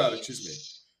not Stroud, excuse me.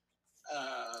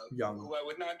 Young. Who I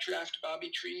would not draft Bobby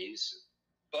Trees,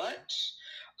 but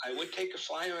I would take a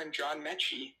flyer on John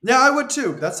Mechie. Yeah, I would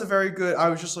too. That's a very good. I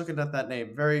was just looking at that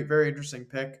name. Very, very interesting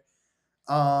pick.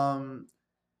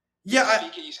 Yeah,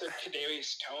 you said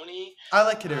Kadarius Toney. I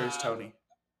like Kadarius Toney.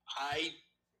 I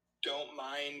don't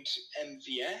mind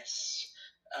MVS.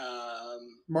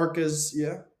 Marcus,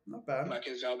 yeah, not bad.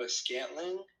 Marcus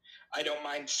Valdez-Scantling. I don't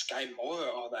mind Sky Moore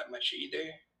all that much either.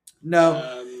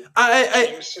 No,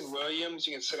 Jameson Williams,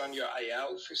 you can sit on your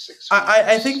IL for 6 weeks.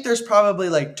 I think there's probably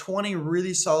like 20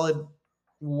 really solid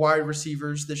wide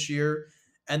receivers this year,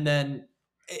 and then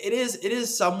it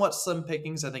is somewhat slim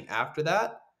pickings. I think after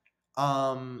that.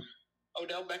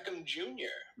 Odell Beckham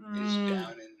Jr. is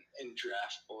down in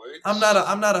draft boards.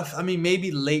 I mean,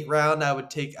 maybe late round I would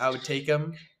take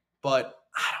him, but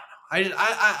I don't know.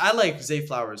 I like Zay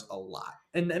Flowers a lot,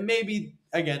 and maybe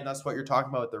again that's what you're talking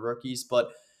about with the rookies,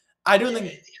 but I do really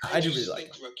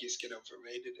like him. Rookies get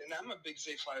overrated, and I'm a big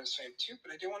Zay Flowers fan too,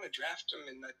 but I don't want to draft him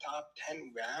in the top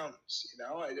 10 rounds. You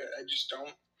know, I just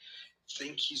don't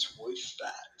think he's worth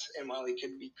that. And while he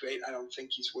could be great, I don't think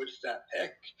he's worth that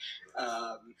pick.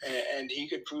 And he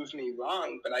could prove me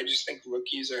wrong, but I just think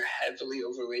rookies are heavily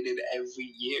overrated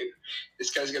every year.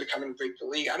 This guy's going to come and break the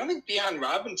league. I don't think Bijan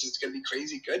Robinson is going to be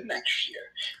crazy good next year.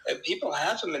 If people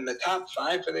have him in the top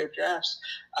 5 for their drafts,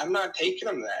 I'm not taking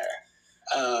him there.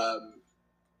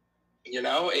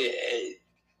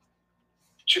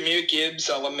 Jahmyr Gibbs,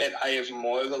 I'll admit I have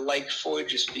more of a like for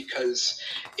just because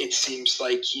it seems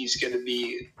like he's going to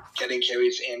be getting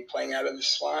carries and playing out of the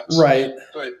slots. Right.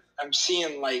 But I'm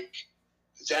seeing like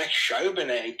Zach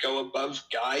Charbonnet go above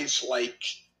guys like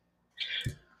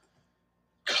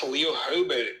Khalil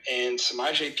Herbert and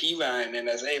Samaje Perine and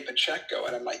Isaiah Pacheco.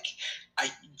 And I'm like,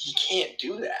 you can't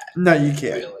do that. No, you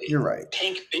can't. Really. You're right.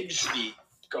 Tank Bigsby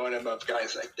going above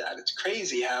guys like that. It's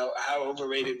crazy how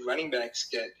overrated running backs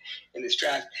get in this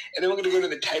draft. And then we're going to go to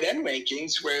the tight end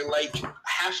rankings where like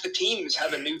half the teams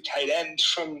have a new tight end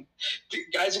from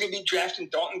guys are going to be drafting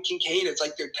Dalton Kincaid. It's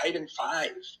like they're tight end 5.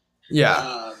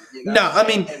 Yeah. No, I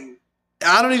mean,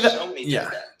 I don't even. Yeah.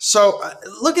 So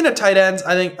looking at tight ends,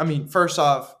 first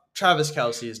off, Travis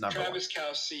Kelce is number 1. Travis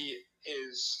Kelce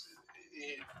is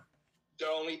the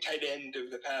only tight end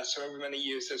of the past however many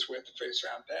years that's worth the first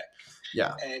round pick.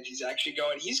 Yeah. And he's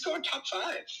going top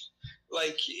 5.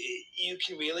 Like, you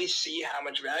can really see how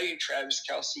much value Travis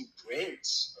Kelce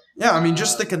brings. Yeah, I mean,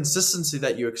 just the consistency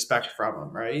that you expect from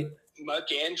him, right?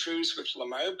 Mark Andrews with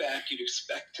Lamar back, you'd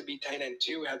expect to be tight end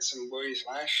 2, had some worries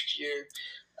last year.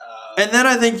 And then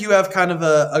I think you have kind of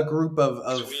a group of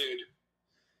it's weird.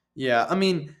 Yeah, I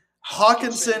mean,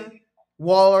 Hawkinson,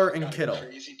 Waller, and Kittle.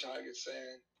 Crazy targets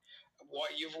there.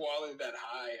 you've Waller that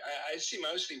high. I see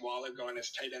mostly Waller going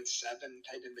as tight end 7,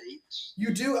 tight end 8.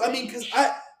 You do? I mean, because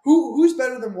who's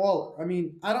better than Waller? I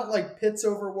mean, I don't like Pitts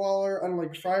over Waller. I don't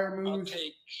like Freiermuth. I'll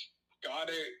take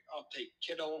Goddard. I'll take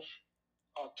Kittle.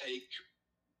 I'll take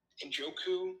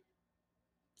Njoku.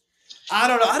 I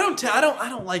don't know. I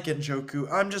don't like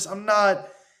Njoku. I'm not.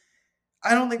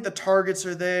 I don't think the targets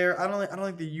are there. I don't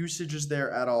think the usage is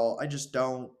there at all. I just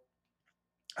don't.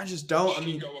 I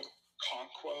mean, go with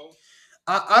Conquo.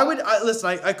 I would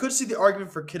listen. I could see the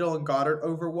argument for Kittle and Goddard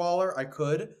over Waller. I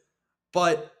could,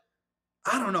 but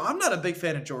I don't know. I'm not a big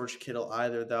fan of George Kittle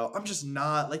either, though. I'm just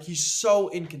not. Like, he's so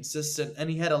inconsistent, and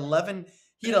he had 11.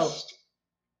 He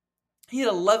had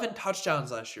 11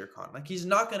 touchdowns last year, Con. Like, he's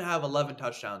not going to have 11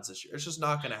 touchdowns this year. It's just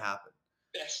not going to happen.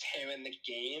 Best hair in the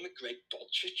game, Greg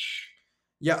Dulcich.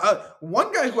 Yeah,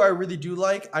 one guy who I really do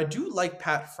like, I do like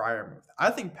Pat Freiermuth.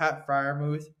 I think Pat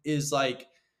Freiermuth is like,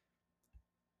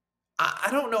 I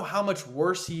don't know how much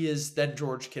worse he is than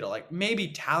George Kittle. Like, maybe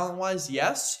talent-wise,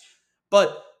 yes,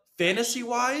 but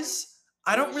fantasy-wise,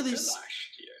 I don't really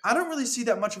see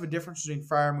that much of a difference between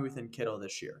Freiermuth and Kittle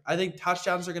this year. I think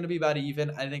touchdowns are going to be about even.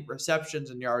 I think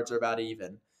receptions and yards are about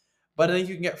even. But I think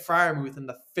you can get Freiermuth in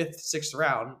the 5th, 6th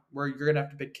round, where you're going to have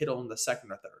to pick Kittle in the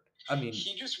 2nd or 3rd. I mean,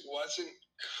 he just wasn't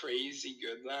crazy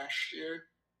good last year,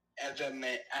 and then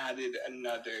they added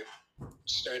another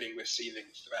starting receiving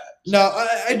threat. No,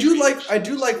 I do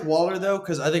like Waller though,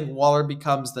 because I think Waller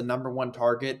becomes the number 1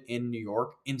 target in New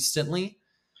York instantly.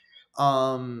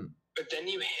 But then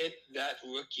you hit that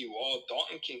rookie wall.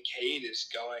 Dalton Kincaid is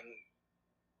going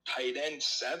tight end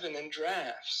 7 in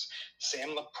drafts. Sam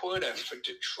Laporta for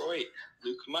Detroit.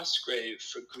 Luke Musgrave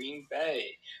for Green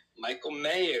Bay. Michael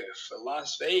Mayer for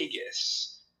Las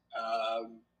Vegas.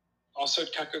 Also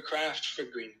Tucker Kraft for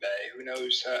Green Bay. Who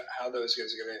knows how those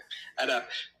guys are going to add up.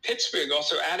 Pittsburgh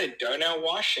also added Darnell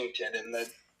Washington in the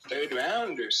 3rd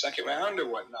round or 2nd round or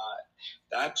whatnot.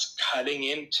 That's cutting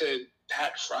into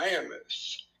Pat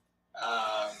Freiermuth.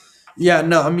 Yeah,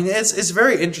 no, I mean, it's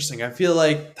very interesting. I feel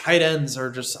like tight ends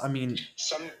are just, I mean,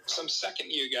 some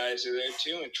 2nd-year guys are there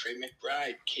too, and Trey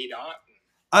McBride, Kate Otten.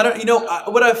 I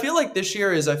don't, what I feel like this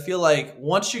year is I feel like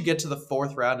once you get to the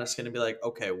 4th round, it's going to be like,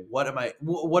 okay, what do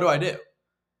I do?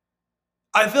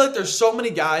 I feel like there's so many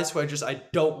guys who I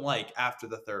don't like after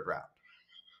the 3rd round.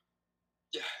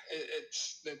 Yeah,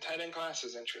 it's the tight end class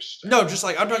is interesting. No, just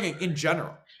like I'm talking in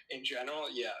general. In general,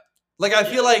 yeah. Like I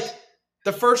feel like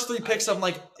the first 3 picks, I'm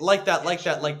like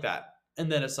that,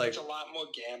 and then it's like it's a lot more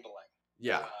gambling.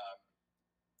 Yeah.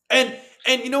 And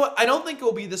you know what? I don't think it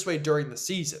will be this way during the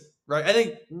season, right? I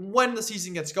think when the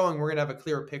season gets going, we're gonna have a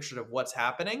clearer picture of what's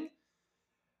happening.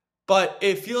 But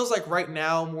it feels like right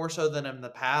now, more so than in the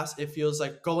past, it feels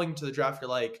like going to the draft, you're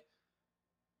like,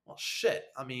 well, shit.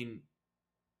 I mean,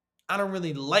 I don't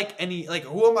really like any, like,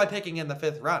 who am I picking in the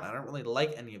 5th round? I don't really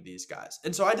like any of these guys.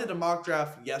 And so I did a mock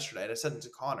draft yesterday, and I sent it to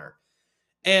Connor.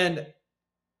 And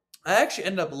I actually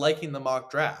ended up liking the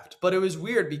mock draft. But it was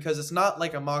weird because it's not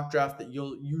like a mock draft that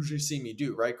you'll usually see me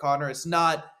do, right, Connor? It's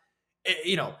not,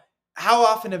 how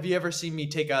often have you ever seen me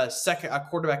take a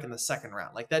quarterback in the 2nd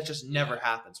round? Like, that just never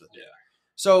happens with me. Yeah.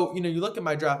 So, you look at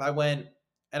my draft, I went,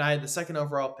 and I had the 2nd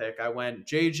overall pick. I went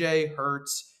JJ,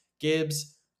 Hurts,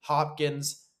 Gibbs,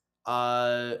 Hopkins,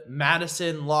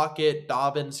 Madison, Lockett,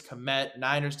 Dobbins, Kmet,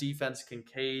 Niners defense,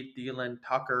 Kincaid, Thielen,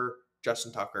 Tucker,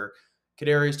 Justin Tucker,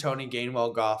 Kadarius Toney,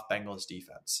 Gainwell, Goff, Bengals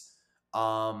defense.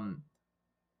 I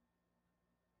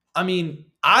mean,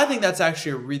 I think that's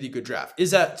actually a really good draft.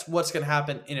 Is that what's going to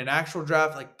happen in an actual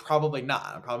draft? Like, probably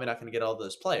not. I'm probably not going to get all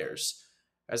those players,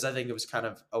 as I think it was kind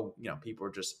of, people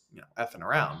were just, effing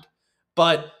around.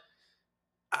 But,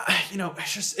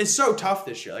 it's so tough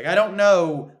this year. Like, I don't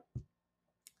know.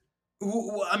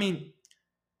 I mean,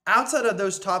 outside of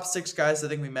those top 6 guys I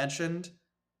think we mentioned,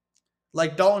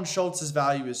 like Dalton Schultz's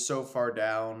value is so far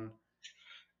down.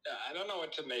 I don't know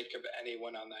what to make of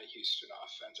anyone on that Houston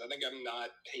offense. I think I'm not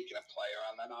taking a player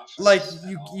on that offense. Like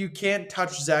you can't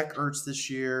touch Zach Ertz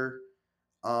this year.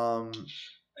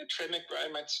 Trey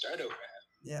McBride might start over him.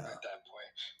 Yeah. At that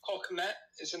point, Cole Kmet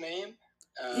is a name.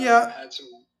 Had some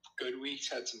good weeks,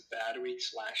 had some bad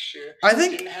weeks last year. I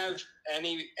think didn't have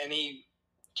any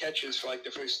catches for like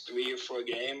the first 3 or 4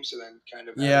 games, and then kind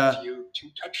of had a few 2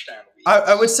 touchdown weeks.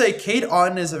 I would say Kate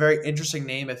Otten is a very interesting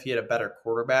name if he had a better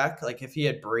quarterback. Like if he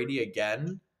had Brady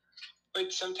again.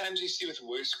 But sometimes you see with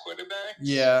worse quarterbacks,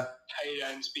 tight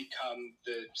ends become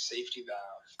the safety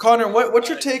valve. Connor, what's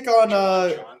your take on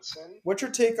Johnson? What's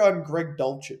your take on Greg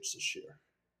Dulcich this year?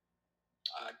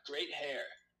 Great hair.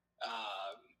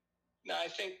 No, I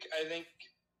think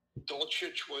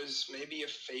Dolchich was maybe a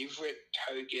favorite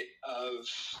target of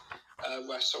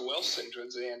Russell Wilson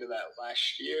towards the end of that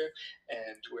last year,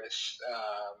 and with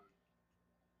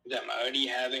them already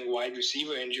having wide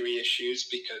receiver injury issues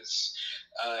because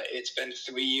it's been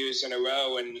 3 years in a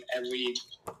row, and every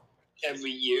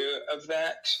year of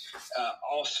that,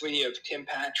 all three of Tim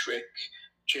Patrick,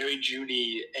 Jerry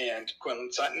Jeudy, and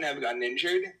Quentin Sutton have gotten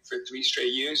injured for 3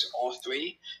 straight years, all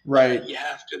three. Right. You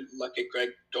have to look at Greg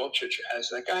Dolchich as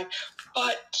that guy.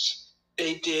 But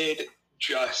they did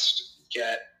just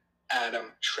get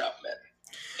Adam Troutman.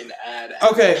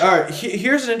 Okay, all right.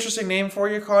 Here's an interesting name for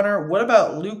you, Connor. What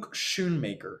about Luke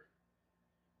Schoonmaker?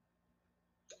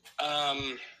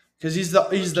 Because he's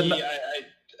the.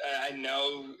 I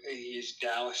know he's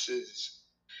Dallas's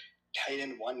tight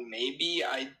end one. Maybe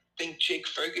I think Jake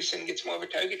Ferguson gets more of a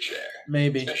target share.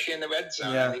 Maybe, especially in the red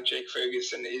zone. Yeah. I think Jake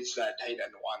Ferguson is that tight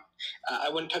end one. I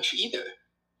wouldn't touch either.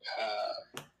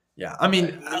 Yeah, I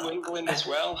mean New England as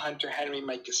well. Hunter Henry,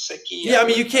 Mike Gesicki. Yeah, I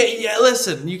mean you can't. Yeah,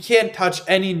 listen, you can't touch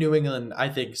any New England. I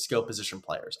think skill position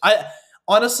players. I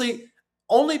honestly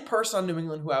only person on New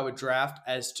England who I would draft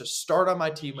as to start on my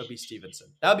team would be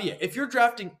Stevenson. That'd be it. If you're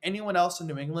drafting anyone else in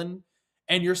New England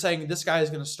and you're saying this guy is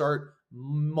going to start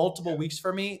multiple weeks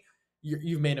for me,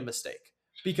 you've made a mistake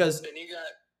because then you got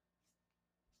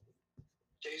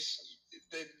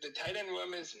the tight end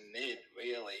room is mid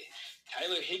really.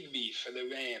 Tyler Higbee for the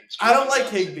Rams. I don't like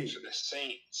Higbee. For the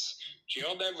Saints.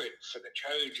 Gerald Everett for the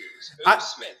Chargers. Irv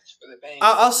Smith for the Bengals.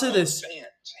 I'll say this. For the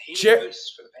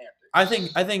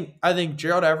Panthers. I think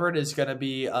Gerald Everett is going to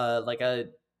be like a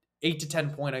 8 to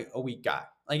 10 point a week guy.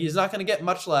 Like he's not going to get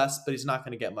much less, but he's not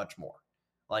going to get much more.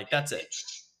 Like that's it.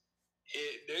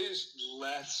 There's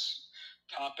less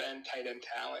top end tight end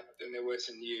talent than there was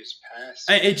in years past.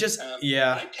 My tight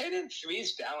end 3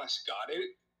 is Dallas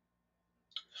Goedert.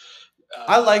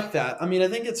 I like that. I mean, I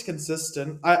think it's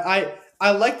consistent. I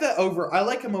like that over. I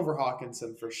like him over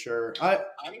Hawkinson for sure.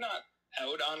 I'm not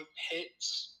out on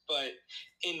Pitts, but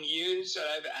in years that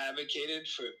I've advocated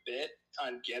for a bit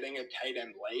on getting a tight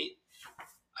end late,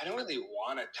 I don't really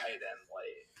want a tight end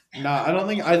late. No, I don't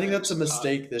think. I think that's a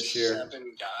mistake this year.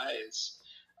 7 guys.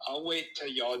 I'll wait till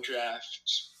y'all draft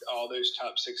all those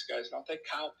top 6 guys, and I'll take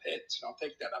Kyle Pitts, and I'll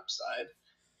take that upside.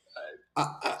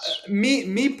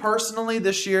 Me personally,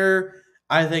 this year,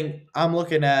 I think I'm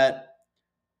looking at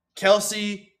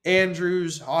Kelsey,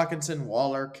 Andrews, Hawkinson,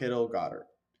 Waller, Kittle, Goddard.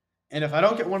 And if I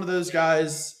don't get one of those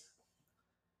guys,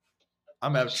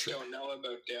 I'm out. I just don't know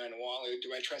about Darren Waller.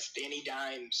 Do I trust Danny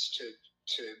Dimes to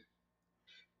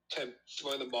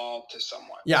throw the ball to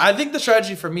someone? Yeah, I think the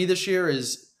strategy for me this year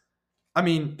is, I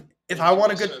mean, if I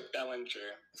want a good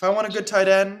tight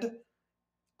end,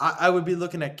 I would be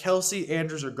looking at Kelsey,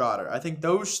 Andrews, or Goddard. I think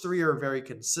those 3 are very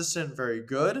consistent, very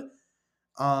good.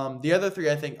 The other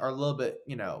 3 I think are a little bit,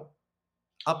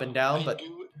 up and down, but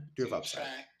do have upside. In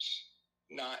fact,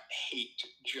 not hate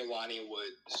Jelani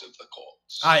Woods of the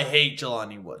Colts. I hate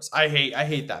Jelani Woods. I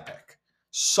hate that pick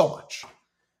so much.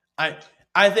 I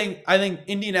think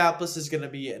Indianapolis is going to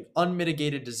be an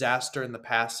unmitigated disaster in the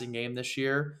passing game this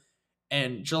year,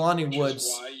 and Jelani Woods.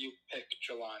 Is why you pick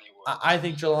Jelani Woods? I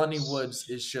think Jelani Woods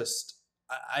is just.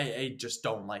 I just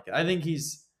don't like it. I think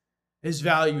his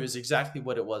value is exactly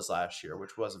what it was last year,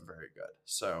 which wasn't very good.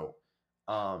 So,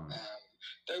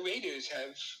 the Raiders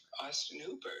have Austin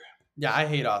Hooper. Yeah, I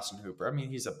hate Austin Hooper. I mean,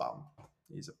 he's a bum.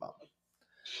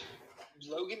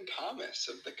 Logan Thomas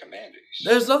of the Commanders.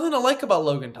 There's nothing to like about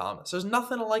Logan Thomas. There's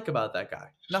nothing to like about that guy.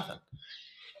 Nothing.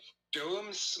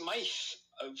 Durham Smythe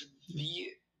of the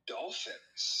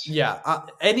Dolphins. Yeah,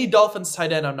 any Dolphins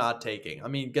tight end I'm not taking. I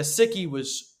mean, Gesicki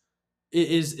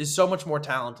is so much more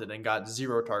talented and got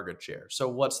 0 target share. So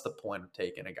what's the point of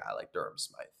taking a guy like Durham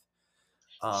Smythe?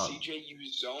 CJ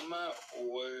Uzoma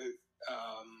or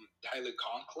Tyler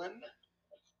Conklin.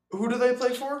 Who do they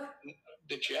play for?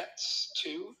 The Jets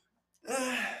too.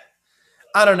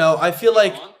 I don't know. I feel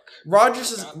like Aaron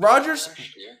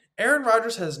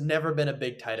Rodgers has never been a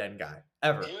big tight end guy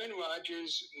ever. Aaron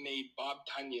Rodgers made Bob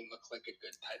Tunyon look like a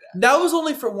good tight end. That was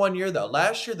only for 1 year though.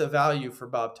 Last year the value for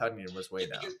Bob Tunyon was way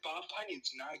down. Because Bob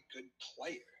Tunyon's not a good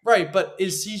player. Right, but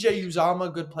is CJ Uzomah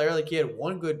a good player? Like he had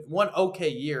one okay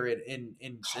year in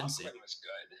Cincy. Conklin was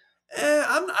good.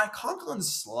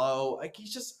 Conklin's slow. Like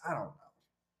he's just I don't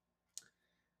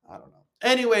know.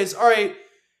 Anyways, all right.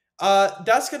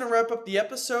 That's going to wrap up the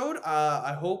episode.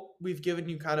 I hope we've given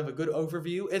you kind of a good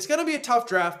overview. It's going to be a tough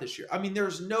draft this year. I mean,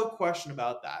 there's no question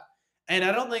about that. And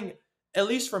I don't think, at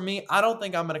least for me, I don't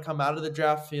think I'm going to come out of the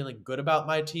draft feeling good about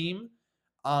my team.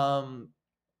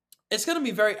 It's going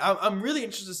to be I'm really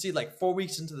interested to see like 4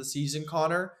 weeks into the season,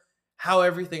 Connor, how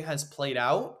everything has played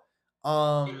out.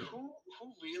 But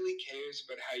who really cares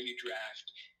about how you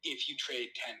draft if you trade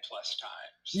 10 plus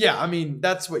times? Yeah, I mean,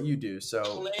 that's what you do. So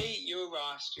play your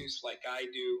rosters like I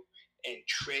do and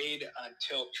trade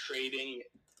until trading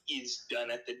is done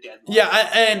at the deadline. Yeah,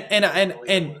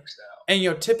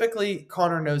 and typically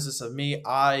Connor knows this of me.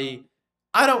 I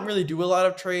don't really do a lot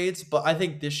of trades, but I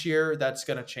think this year that's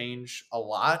going to change a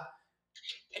lot.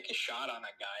 Take a shot on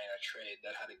a guy in a trade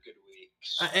that had a good week.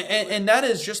 And that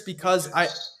is just because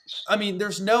I mean,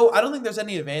 I don't think there's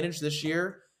any advantage this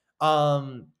year.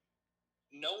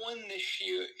 No one this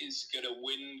year is going to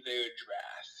win their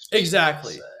draft.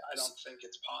 Exactly. I don't think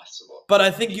it's possible. But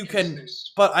I think you can.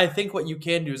 But I think what you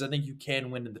can do is I think you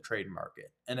can win in the trade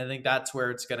market, and I think that's where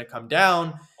it's going to come down.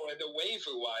 Or the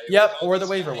waiver wire. Yep, or the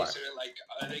waiver wire.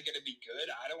 Are they going to be good?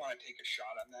 I don't want to take a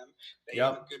shot on them. They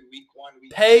have a good week 1,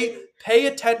 week 2. Pay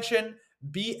attention.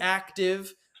 Be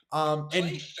active.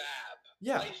 Play fab.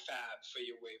 Yeah. Play fab for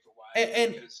your waiver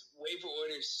wire because waiver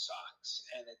orders sucks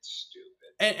and it's stupid.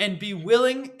 And be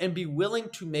willing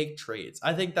to make trades.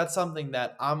 I think that's something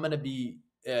that I'm going to be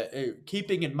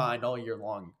keeping in mind all year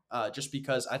long. Just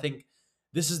because I think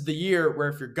this is the year where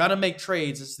if you're gonna make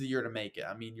trades, this is the year to make it.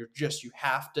 I mean, you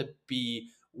have to be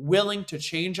willing to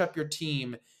change up your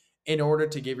team in order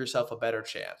to give yourself a better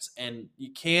chance. And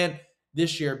you can't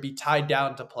this year be tied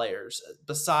down to players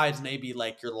besides maybe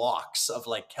like your locks of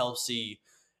like Kelsey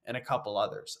and a couple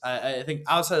others. I think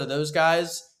outside of those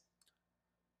guys,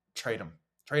 trade them.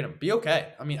 Be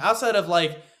okay. I mean, outside of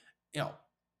like,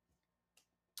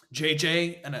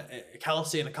 JJ and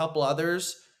Kelsey and a couple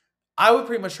others, I would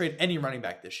pretty much trade any running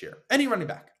back this year. Any running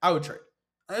back, I would trade.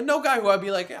 No guy who I'd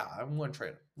be like, yeah, I'm going to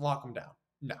trade him, lock him down.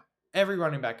 No, every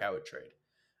running back I would trade,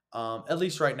 at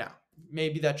least right now.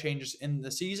 Maybe that changes in the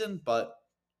season, but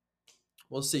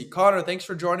we'll see. Connor, thanks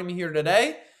for joining me here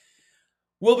today.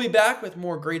 We'll be back with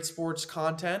more great sports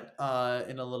content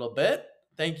in a little bit.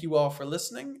 Thank you all for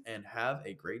listening, and have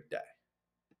a great day.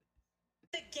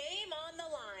 The game on the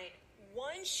line.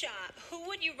 One shot. Who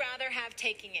would you rather have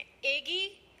taking it,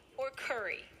 Iggy or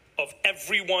Curry? Of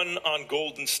everyone on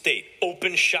Golden State,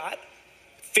 open shot,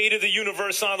 fate of the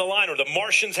universe on the line, or the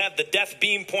Martians have the death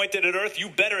beam pointed at Earth, you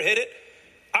better hit it.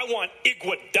 I want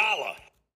Iguodala.